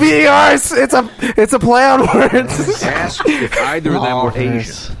 LAWVERs. It's a play on words. Ask if either of them were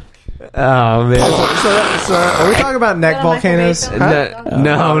Asian. Oh man. So are we talking about neck volcanoes?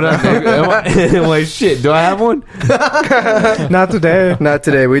 No, not. Wait, shit. Do I have one? Not today. Not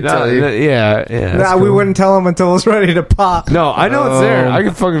today. We tell you. Yeah. Nah, we wouldn't tell him until it was ready to pop. No, I know it's there. I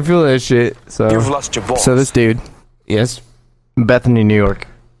can fucking feel that shit. So You've lost your balls. So this dude, yes. Bethany, New York.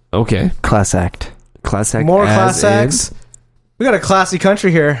 Okay. Class act. Class act. More class acts. We got a classy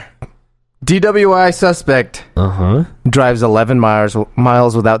country here. DWI suspect drives 11 miles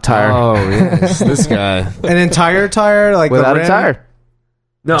without tire. Oh yes, this guy. An entire tire, like Without the rim? a tire.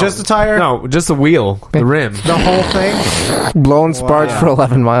 No, just a tire. No, just the wheel, the rim, the whole thing. Blowing sparks for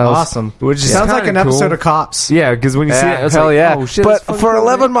 11 miles. Awesome. Which sounds like an episode of Cops. Yeah, because when you see it, it's hell like, yeah. oh shit. But for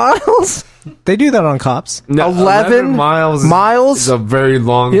 11 miles, they do that on Cops. No, 11 miles is a very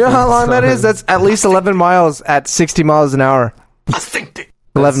long. You know how long that is? That's at least 11 miles at 60 miles an hour.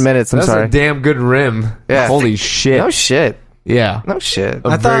 11 minutes. I'm sorry. That's a damn good rim. Yeah. Holy shit. No shit. Yeah. No shit.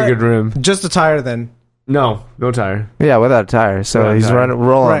 A very good rim. Just a tire then. No tire. Yeah, without a tire. So Without he's tire.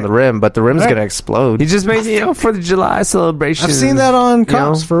 rolling on the rim, but the rim's Right. gonna explode. He just made for the July celebration. I've seen that on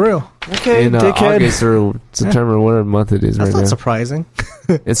Cops for real. Okay, in dickhead. August or September, whatever month it is That's right not now. surprising.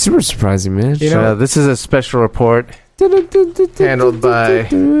 It's super surprising, man. You know- This is a special report handled by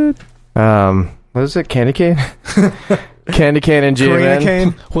what is it? Candy Cane? Candy Cane and Karina GMN.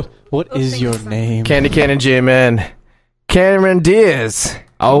 Kane. What is your name? Candy Cane and GMN Cameron Diaz.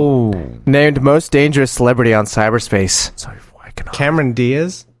 Oh. Named most dangerous celebrity on cyberspace. Sorry for waking up. Cameron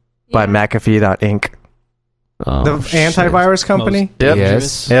Diaz? By McAfee.inc. Oh, the antivirus company? Yep.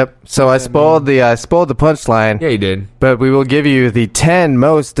 Yes. Yep. So I spoiled the punchline. Yeah, you did. But we will give you the 10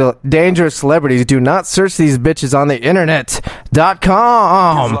 most dangerous celebrities. Do not search these bitches on the internet.com.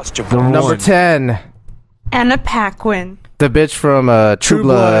 Number 10. Anna Paquin. The bitch from True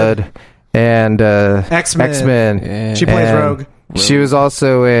Blood and X-Men. Yeah. She plays Rogue. She was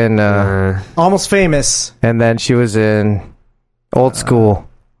also in Almost Famous. And then she was in Old School.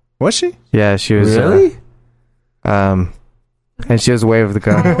 Was she? Yeah, she was. Really? And she was Way of the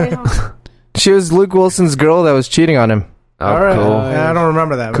Gun. She was Luke Wilson's girl that was cheating on him. Oh, all right. cool. I don't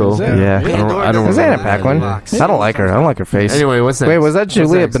remember that. Cool. Yeah. I don't Is remember Anna Paquin? I don't like her. I don't like her face. Anyway, what's next? Wait, was that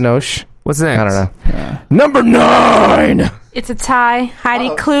Juliette Binoche? What's next? I don't know. Number 9! It's a tie. Heidi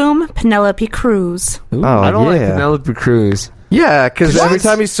Klum, Penelope Cruz. Oh, I don't like yeah. Penelope Cruz. Yeah, because every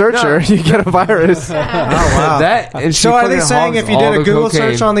time you search her, you get a virus. Oh, wow. That, and she So are they fucking saying hogs if you all did a the Google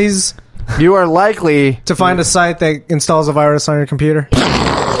cocaine. search on these You are likely to find a site that installs a virus on your computer?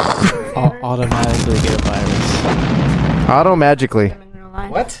 Automatically get a virus. auto-magically.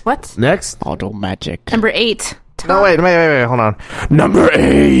 What? Next? Auto magic. Number 8. No, wait, hold on. Number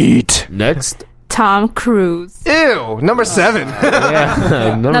 8. Next? Tom Cruise. Ew, number 7.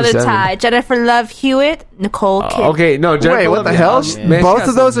 Yeah, number Another 7. tie. Jennifer Love Hewitt, Nicole Kidman. Okay, no, Jennifer Wait, what Love- the hell? Man, Both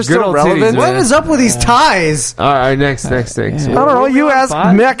of those are still relevant? What is up with these ties? All right, next. I don't know. You ask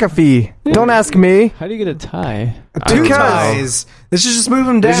McAfee. Don't ask me. How do you get a tie? Two ties. This is just move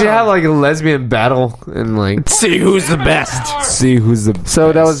them down. Did you have like a lesbian battle and like see who's the best? See who's the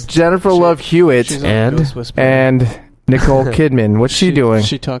So that was Jennifer Love Hewitt and Nicole Kidman. What's she doing?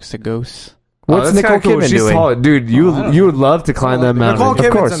 She talks to ghosts. What's Nicole Kidman She's doing? tall. Dude, you would love to climb that mountain. Nicole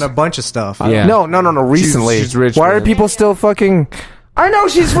Of course. Kidman's in a bunch of stuff. Yeah. No. Recently. She's rich, Why man. are people still fucking? I know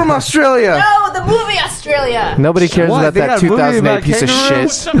she's from Australia. No, the movie Australia. Nobody cares What? about They that got a movie 2008 about piece of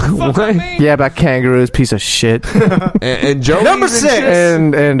kangaroos? shit. What? Yeah, about kangaroos, piece of shit. And Joey's Number and 6. shit?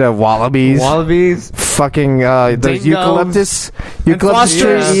 and wallabies. Wallabies. Fucking those Dingoes. eucalyptus Foster-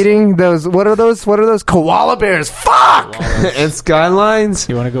 tree Yeah. eating those. What are those? Koala bears. Fuck. And skylines.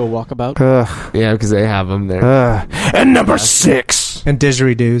 You want to go walkabout? Yeah, because they have them there. And number 6. And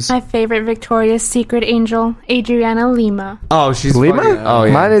didgeridoos. My favorite Victoria's Secret angel, Adriana Lima. Oh, she's Lima. fucking- oh,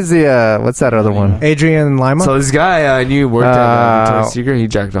 yeah. Mine is the what's that other one? Adrian Lima. So this guy I knew worked at Victoria's Secret. He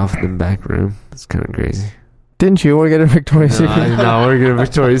jacked off in the back room. It's kind of crazy. Didn't you work at a Victoria's Secret? No, we're getting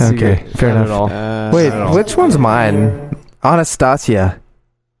Victoria's Secret. Okay, fair Not enough. at all. Wait, which one's mine? Anastasia.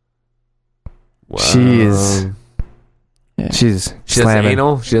 Wow. She is. She's She has slamming.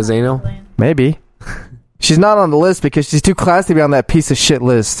 anal. She has anal. Maybe. She's not on the list because she's too classy to be on that piece of shit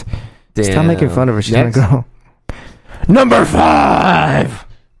list. Damn. Stop making fun of her. She's Next. gonna go. Number 5.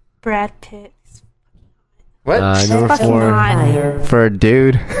 Brad Pitt. What? Number Fucking 4. hot. For a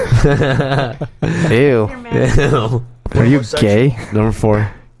dude. Ew. Ew. Are you gay? Number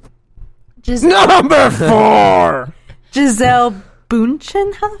 4. Number 4. Giselle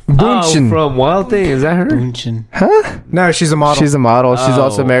Bundchen? How the Bündchen. Oh, from Wild Thing. Is that her? Bündchen. Huh? No, she's a model. She's a model. She's Oh.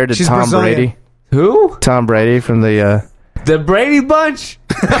 also married to She's Tom Brazilian. Brady. Who? Tom Brady from the. The Brady Bunch.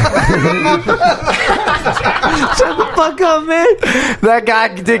 Shut the fuck up, man. That guy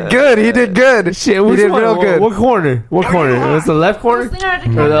did good. He did good. Shit, He which did one? real good. What corner? What corner? Was the left corner or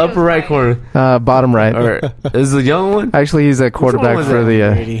the upper right corner? Bottom right. Or is the young one? Actually, he's a quarterback was for it?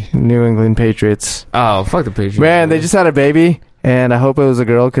 the New England Patriots. Oh, fuck the Patriots. Man, they just had a baby, and I hope it was a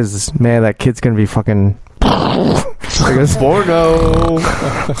girl because, man, that kid's going to be fucking... Porno.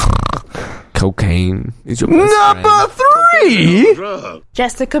 Cocaine. Is your best Number 3!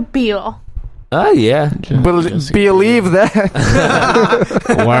 Jessica Biel. Oh, yeah. Believe that.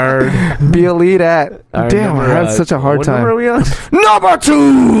 Word. Believe that. All right, Damn, I had such a hard what time. number are we on? Number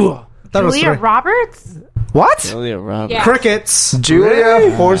 2! That was Julia 3. Roberts? What? Julia Roberts. Yeah. Crickets.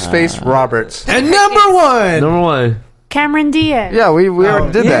 Julia Horseface Roberts. And number 1. Number 1. Cameron Diaz. Yeah, we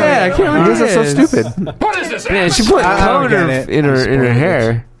already did that. Yeah, Cameron This is so Diaz. stupid. Yeah, she put I color don't get it. in her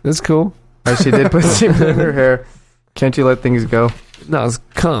hair. That's cool. Oh, she did put semen in her hair. Can't you let things go? No, it's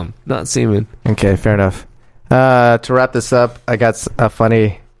cum, not semen. Okay, fair enough. To wrap this up, I got a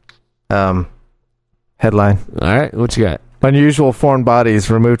funny headline. All right, what you got? Unusual foreign bodies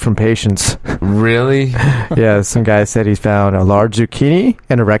removed from patients. Really? Yeah, some guy said he found a large zucchini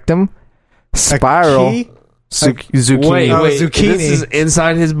and a rectum. Spiral. Key? Zucchini. Wait, Oh, wait. zucchini. This is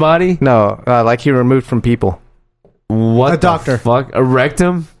inside his body? No, like he removed from people. What A doctor. the fuck? A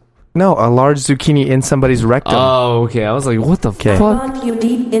rectum? No, a large zucchini in somebody's rectum. Oh, okay. I was like, what the Okay. fuck? Want you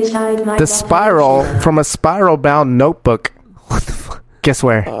deep inside my The body. spiral from a spiral-bound notebook. What the fuck? Guess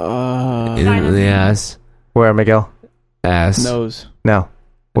where? In the ass. Where, Miguel? Ass. Nose. No.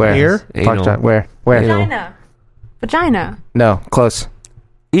 Where? Ear? Anal. Where? Vagina. Vagina. No, close.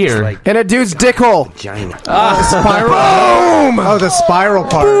 Ear. In a dude's dick hole. Vagina. Spiral. Boom! Oh, the spiral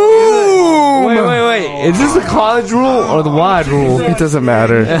part. Wait. Is this the college rule or the wide rule? It doesn't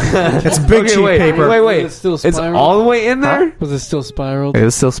matter. It's big sheet paper. Wait. Was it still It's spiraled? all the way in there? Was it still spiraled? It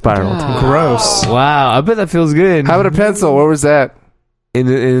was still spiraled. Gross. Wow, I bet that feels good. How about a pencil? Where was that? In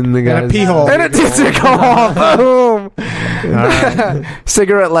the And guy's a pee hole. In a dude's dick hole. Boom!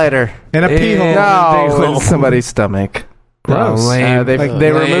 Cigarette lighter. And a pee hole. No, in somebody's stomach. Gross. Oh, lame. They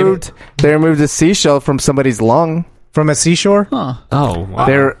Lame. removed a seashell from somebody's lung. From a seashore Huh. Oh,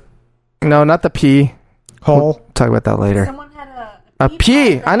 wow. No, not the pee. hole. We'll talk about that later. Someone had A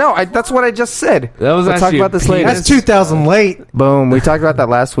pee. I know. That's what I just said. That was We'll talk actually about this a later. That's 2000 late. Boom. We talked about that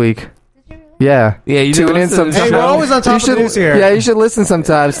last week. Yeah. Yeah, you Tune didn't in listen to the sometime. Hey, we're always on top of the news here. Yeah, you should listen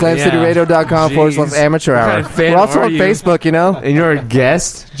sometimes. SlamCityRadio.com/amateur What hour. kind of fan We're also are on you? Facebook, you know? And you're a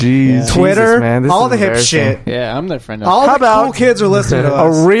guest? Jeez. Twitter, Jesus, man, this all is the hip embarrassing. shit. Yeah, I'm their friend. All How the about cool kids are listening to A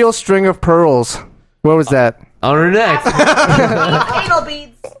us. real string of pearls. What was that? On her neck. anal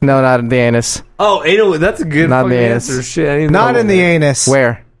beads. No, not in the anus. Oh, anal. That's a good Not in fucking the anus. answer. Shit, I didn't Not know in the that. anus.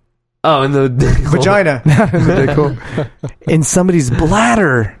 Where? Oh, in the Vagina. In somebody's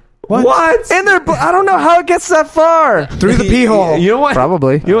bladder. What? In their I don't know how it gets that far. Through the pee hole. You know what?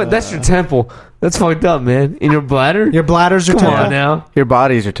 Probably. You know what? That's your temple. That's fucked up, man. In your bladder? Your bladder's your Come temple. on now. Your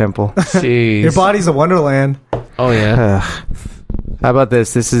body's your temple. Jeez. Your body's a wonderland. Oh, yeah. How about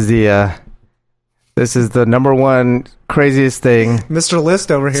this? This is the number one craziest thing Mr. List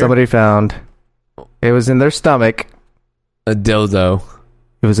over here. somebody found. It was in their stomach. A dildo.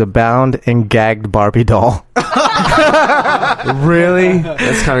 It was a bound and gagged Barbie doll. Really?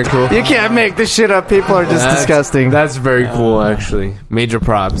 That's kind of cool. You can't make this shit up. People are just disgusting. That's very cool, actually. Major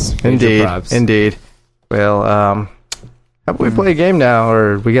props. Major Indeed. props. Indeed. Well, how about we play a game now,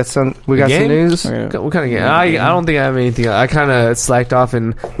 or we got some Game? news? What kind of game? I don't think I have anything. I kind of slacked off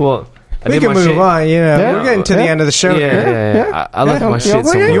and, well, I We did can my move shit. on. You know, Yeah. we're getting to the end of the show. Yeah, here. yeah. I left my shit play a game?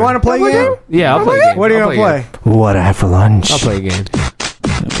 somewhere. You want to play a game? Yeah, I'll play a game. What are you I'll going to play? What I have for lunch? I'll play a game.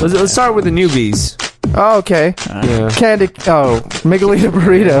 Let's start with the newbies. Oh, okay. Yeah. Miguelito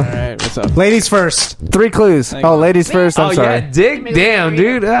burrito. All right, what's up? Ladies first. 3 clues. Oh, ladies first. I'm sorry. yeah, Dick. Damn,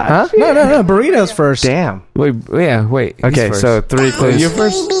 dude. Huh? No. Burritos first. Damn. Wait. Yeah. Wait. he's Okay, first. so 3 clues. You're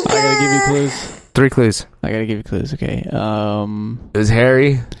first. I gotta give you clues. 3 clues. I gotta give you clues. Okay. It was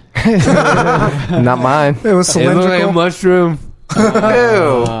hairy. Not mine. It was It looked like a cylindrical. mushroom.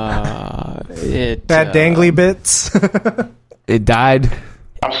 Ew. Bad dangly bits. It died.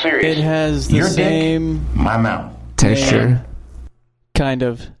 I'm serious. It has the Your dick, same my mouth. Texture. kind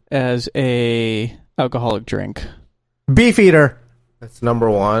of as a alcoholic drink. Beef eater. That's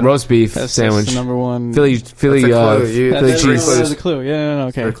number 1. Roast beef That's sandwich. the number one. Philly. That's a clue. You- Philly That's cheese. a clue. Yeah, no,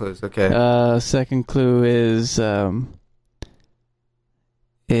 okay. 3 clues. Okay. Second clue is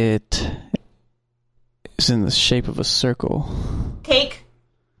it is in the shape of a circle. Cake.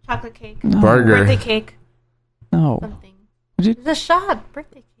 Chocolate cake. No. Burger. Birthday cake. No. Something. Would you- It's a shot.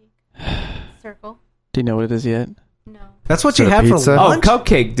 Birthday cake. Circle. Do you know what it is yet? No. That's what Is you it a have for pizza? Oh, lunch?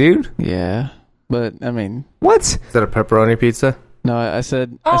 cupcake, dude. Yeah, but I mean, What? Is that a pepperoni pizza? no. I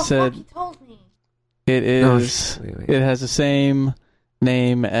said Oh, fuck, he told me. it is. Wait. It has the same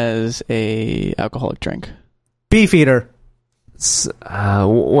name as a alcoholic drink. Beef eater.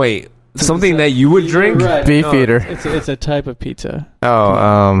 Wait. Something that you would drink? Right. Beef No, eater. It's a type of pizza.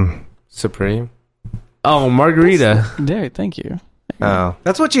 Oh, Supreme. Oh, margarita. There, thank you. Oh.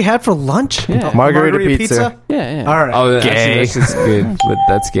 That's what you had for lunch? Yeah. Margarita pizza. Yeah. All right. Oh, Gay. that's just good, but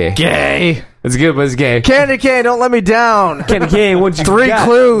that's gay. Gay. It's good, but it's gay. Candy cane, don't let me down. Candy cane, what you 3 got?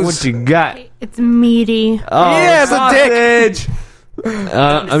 clues. What you got? It's meaty. Oh, Yeah, it's a sausage.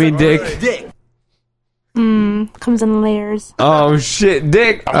 I mean, dick. Comes in layers. Oh shit,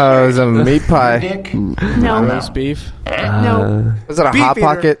 dick. Oh, it was a meat pie. No. Roast beef. No. Was it a Beef Hot eater.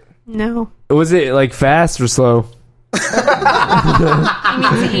 Pocket? No. Was it like fast or slow? You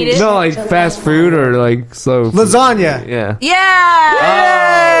mean to eat it? No, like fast food or like slow. Food? Lasagna. Yeah, Yeah.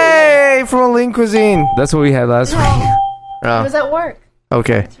 Hey, from a lean cuisine. that's what we had last week. It was at work.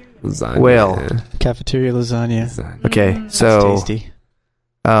 Okay. Lasagna. Well. Cafeteria lasagna. Okay. So, Tasty.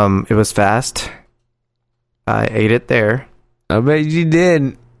 it was fast. I ate it there. I bet you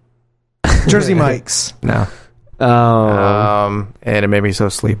did. Jersey Mike's. No. Oh, And it made me so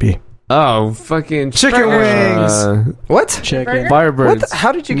sleepy. Oh, fucking Chicken wings. What? Chicken. Firebirds.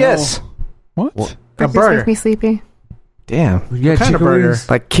 How did you guess? What? A burger. Make me sleepy. Damn. Yeah, kind of burger?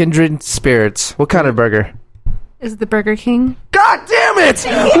 Like kindred spirits. What kind of burger? Is the Burger King? God damn it!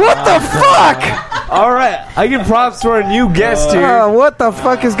 What the fuck? All right, I give props to our new guest here. What the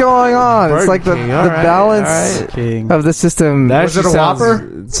fuck is going on? Burger it's like the King. balance King. of the system. Was it a Whopper?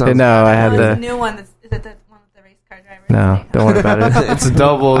 No, I had the... new one. Is it the one with the race car driver? No, don't worry about it. It's a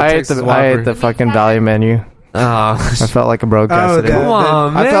double. I ate the fucking value menu. Oh, I felt like a broke guy today. come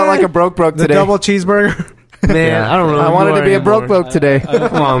on, man. I felt like a broke The today. double cheeseburger. Man, I don't know. I wanted to be a broke today.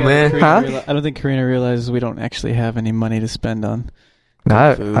 Come on, man. Huh? I don't think Karina realizes we don't actually have any money to spend on.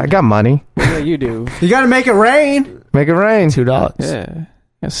 I got money. Yeah, you do. You got to make it rain. Make it rain. $2. Yeah.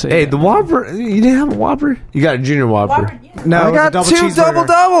 Hey, the Whopper. You didn't have a Whopper? You got a junior Whopper. No, I got double 2 cheeseburger. double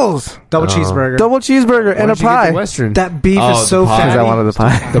doubles. Double cheeseburger. Double cheeseburger and a Why'd you get pie. the Western. That beef Oh, is so the pie. fatty. Because I wanted the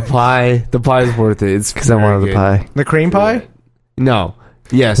pie. The pie is worth it. It's Because I wanted the pie. The cream pie? No.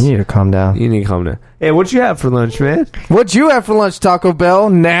 Yes. You need to calm down. You need to calm down. Hey, what you have for lunch, man? What'd you have for lunch, Taco Bell?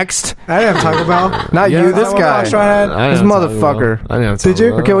 Next. I didn't have Taco Bell. Not Yeah, you, this Taco guy. Bell, I had. I This didn't have Taco motherfucker. Bell. I didn't have Did Taco you?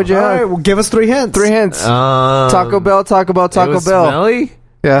 Bell. Okay, what'd you All have? right, well, give us 3 hints. 3 hints. Taco Bell, Taco Bell, It Taco was Bell. smelly.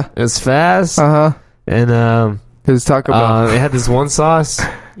 Yeah. It was fast. Uh-huh. And It was Taco Bell. it had this one sauce.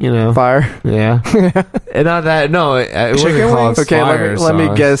 You know. Fire. Yeah. And not that. No, it wasn't Chicken called wings? Okay, fire let me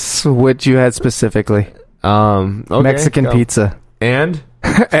sauce. guess what you had specifically. Okay, Mexican go. pizza. And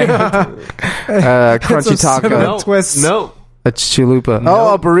Crunchy It's a taco. cinnamon no, twist. no. A chalupa.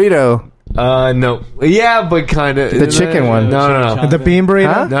 Oh, a burrito. No. Yeah, but kind of The chicken one. No. The bean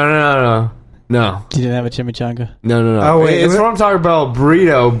burrito? Huh? No. You didn't have a chimichanga. No. Oh, wait, It's is it- from Taco Bell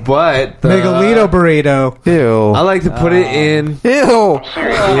burrito, but Miguelito burrito. Ew. I like to put it in. Ew.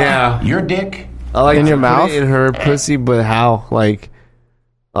 Yeah. Your dick? I like In to your put mouth? it in her pussy, but how? Like,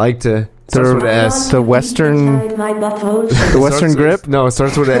 I like to. Starts with an S. The Western Starts grip? with- No, it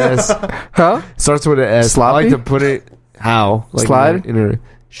starts with an S. Huh? Starts with an S. Sloppy? I like to put it how? Like Slide? in her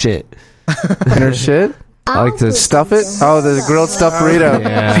shit. In her shit? I like to Stuff it? Oh, the grilled stuffed burrito.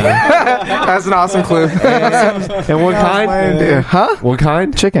 Yeah. That's an awesome clue. And what kind? Yeah. Huh? What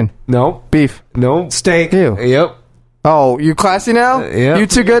kind? Chicken. Nope. Beef. Nope. Steak. Ew. Yep. Oh, you classy now? Yep. You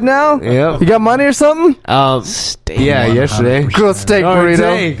too good now? Yep. You got money or something? Yeah, yesterday. Grilled steak Oh, burrito.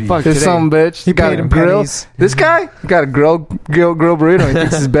 today. Fuck, This today. some bitch. He got paid a in grill. pennies. This guy got a grill burrito. He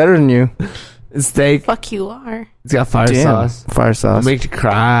thinks he's better than you. Steak. Fuck you are. It's got fire Damn. sauce. Fire sauce. Make you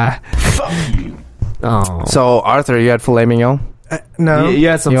cry. Oh. So, Arthur, you had filet mignon? No. You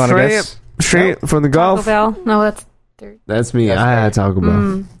had some You wanna shrimp, guess? straight from the Taco Gulf. Bell. No, that's That's me. I had Taco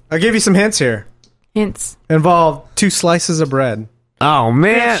Bell. I'll give you some hints here. hints. Involve 2 slices of bread. Oh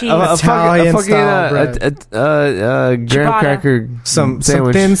man, Cheese. Italian style graham Ciabatta. cracker Some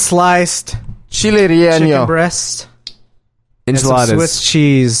sandwich, thin sliced Chile chicken relleno. breast. And some enchiladas, Swiss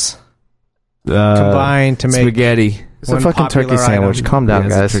cheese combined to make spaghetti. It's a one fucking turkey popular sandwich. item. Calm down,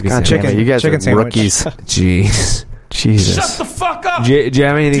 Yeah, it's a guys. turkey God sandwich. damn it. You guys Chicken are sandwich. rookies. Jeez. Jesus. the fuck up! Do you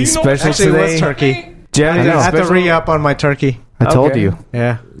have anything special Actually, it today? was turkey. Do you have I anything have to special? re-up on my turkey. I told Okay. you.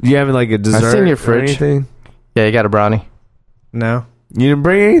 Yeah. Do you have like a dessert? seen your or fridge. anything? Yeah, you got a brownie. No. You didn't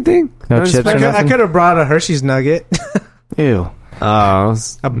bring anything? No Nothing chips or special? I nothing? could have brought a Hershey's nugget. Ew. Oh,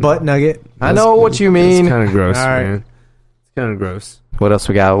 A butt nugget. I know what you It's mean. kind of gross, All right. man. It's kind of gross. What else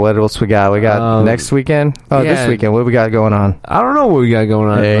we got? We got next weekend? Oh, yeah. this weekend. What we got going on? I don't know what we got going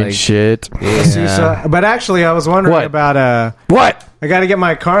on. Ain't like, shit. See, yeah. so, but actually, I was wondering What? about What? I got to get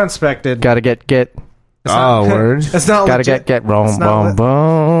my car inspected. Gotta get. Oh, word. It's not Gotta legit. get. Boom, It's not boom,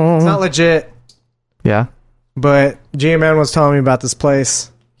 boom. It's not legit. Yeah. But GMN was telling me about this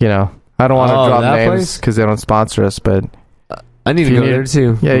place. You know, I don't want to Oh, drop that names place? because they don't sponsor us, but I need to you go need- there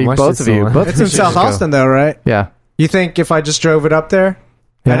too. yeah, you, My both shit's of you. still- Both It's of in you South should go. Austin, though, right? Yeah. You think if I just drove it up there,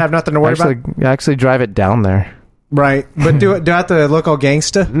 Yeah. I'd have nothing to worry about? Actually drive it down there. Right. But do I have to look all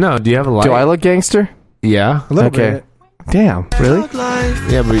gangsta? No, do you have a light? Do I look gangster? Yeah. A little Okay. bit. Damn, really?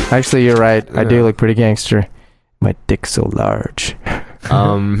 Yeah, but Actually, you're right. I do look pretty gangster. My dick's so large.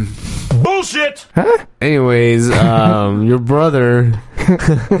 Bullshit! anyways, your brother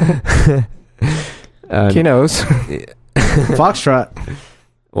He knows. Foxtrot.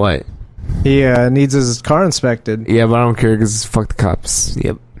 what? He needs his car inspected. Yeah, but I don't care because fuck the cops.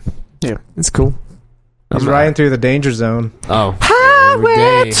 Yep. Yeah. It's cool. He's riding through the danger zone. Oh. Highway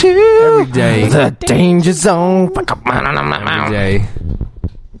day. to Every day. the danger zone. Every day.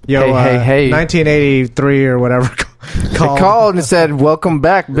 Yo, Hey. 1983 or whatever. They called and said, "Welcome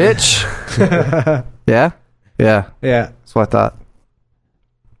back, bitch." Yeah? Yeah. Yeah. That's what I thought.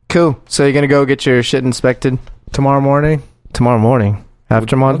 Cool. So you're going to go get your shit inspected Tomorrow morning. tomorrow morning?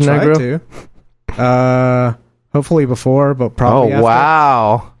 after I'll try Montenegro? to. Hopefully before, but probably after.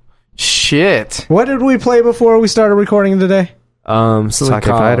 Wow. Shit. What did we play before we started recording today? Sake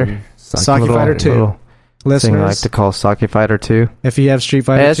Fighter. Sake Fighter 2. Listeners, Listeners, I like to call Sake Fighter 2. if you have Street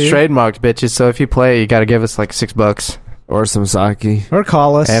Fighter It's 2. trademarked, bitches, so if you play, you gotta give us like $6. Or some sake. Or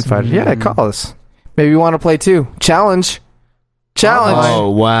call us. And fighter. Yeah, call us. Maybe you want to play too. Challenge. Oh,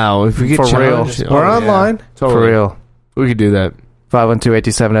 wow. If we get For challenged. real. We're online. Totally. For real. We could do that.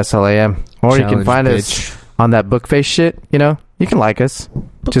 512-827-SLAM. Or you can find us on that Bookface shit, you know? You can like us.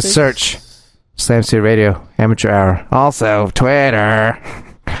 Just search Slam City Radio, Amateur Hour. Also, Twitter.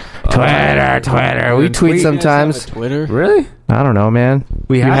 Twitter. We tweet sometimes. Twitter? Really? I don't know, man.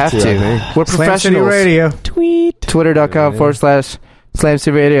 We have to. We're Slam City professionals. Radio. Tweet. Twitter.com/Slam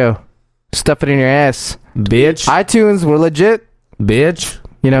City Radio. Stuff it in your ass. Bitch. iTunes, we're legit. Bitch.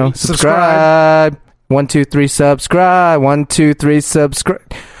 You know, subscribe. 1, 2, 3, subscribe. 1, 2, 3,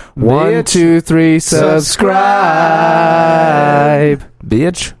 subscribe. 1, 2, 3, subscribe.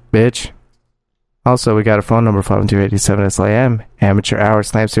 Bitch. Also, we got a phone number, 512-827-SLAM. Amateur Hour,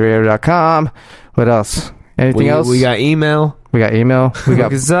 SlamCityRadio.com. What else? Anything else? We got email. We got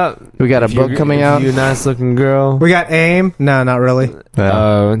Look us up. We got a book coming out. You a nice looking girl. We got AIM. No, not really.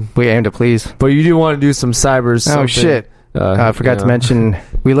 We aim to please. But you do want to do some cybers. Oh, shit. I forgot to mention,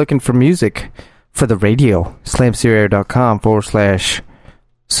 we're looking for music for the radio.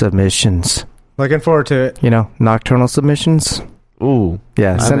 SlamCityRadio.com/submissions. Looking forward to it. You know, nocturnal submissions. Ooh.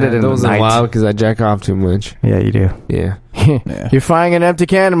 Yeah, send it in the those night. are wild because I jack off too much. Yeah, you do. Yeah. You're firing an empty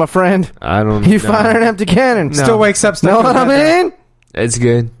cannon, my friend. I don't You firing an empty cannon. Still wakes up stuck Know to his what I bed. mean? It's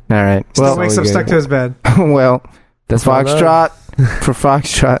good. All right. Still wakes up stuck to his bed. Well, That's Foxtrot. For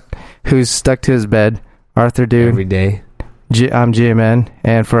Foxtrot, who's stuck to his bed. Arthur Dude. Every day. I'm GMN.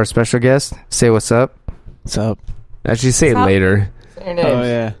 And for our special guest, say what's up. What's up? Actually, say it What's up? later. Oh,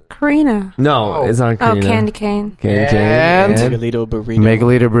 yeah. Karina. No, it's not Oh, Karina. Candy Cane. Candy Cane. And Megalito Burrito.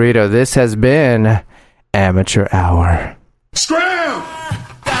 Megalito Burrito. This has been Amateur Hour. Scram!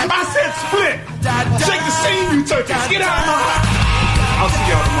 I said split! Shake the scene, you turkeys! Get out of my house! I'll see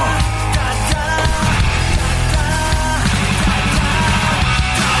y'all tomorrow.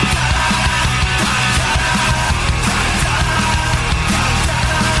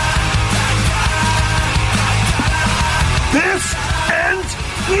 This ends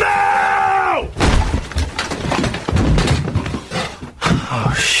now!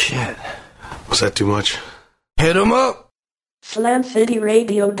 Oh, shit. Was that too much? Hit 'em up!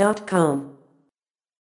 SlamCityRadio.com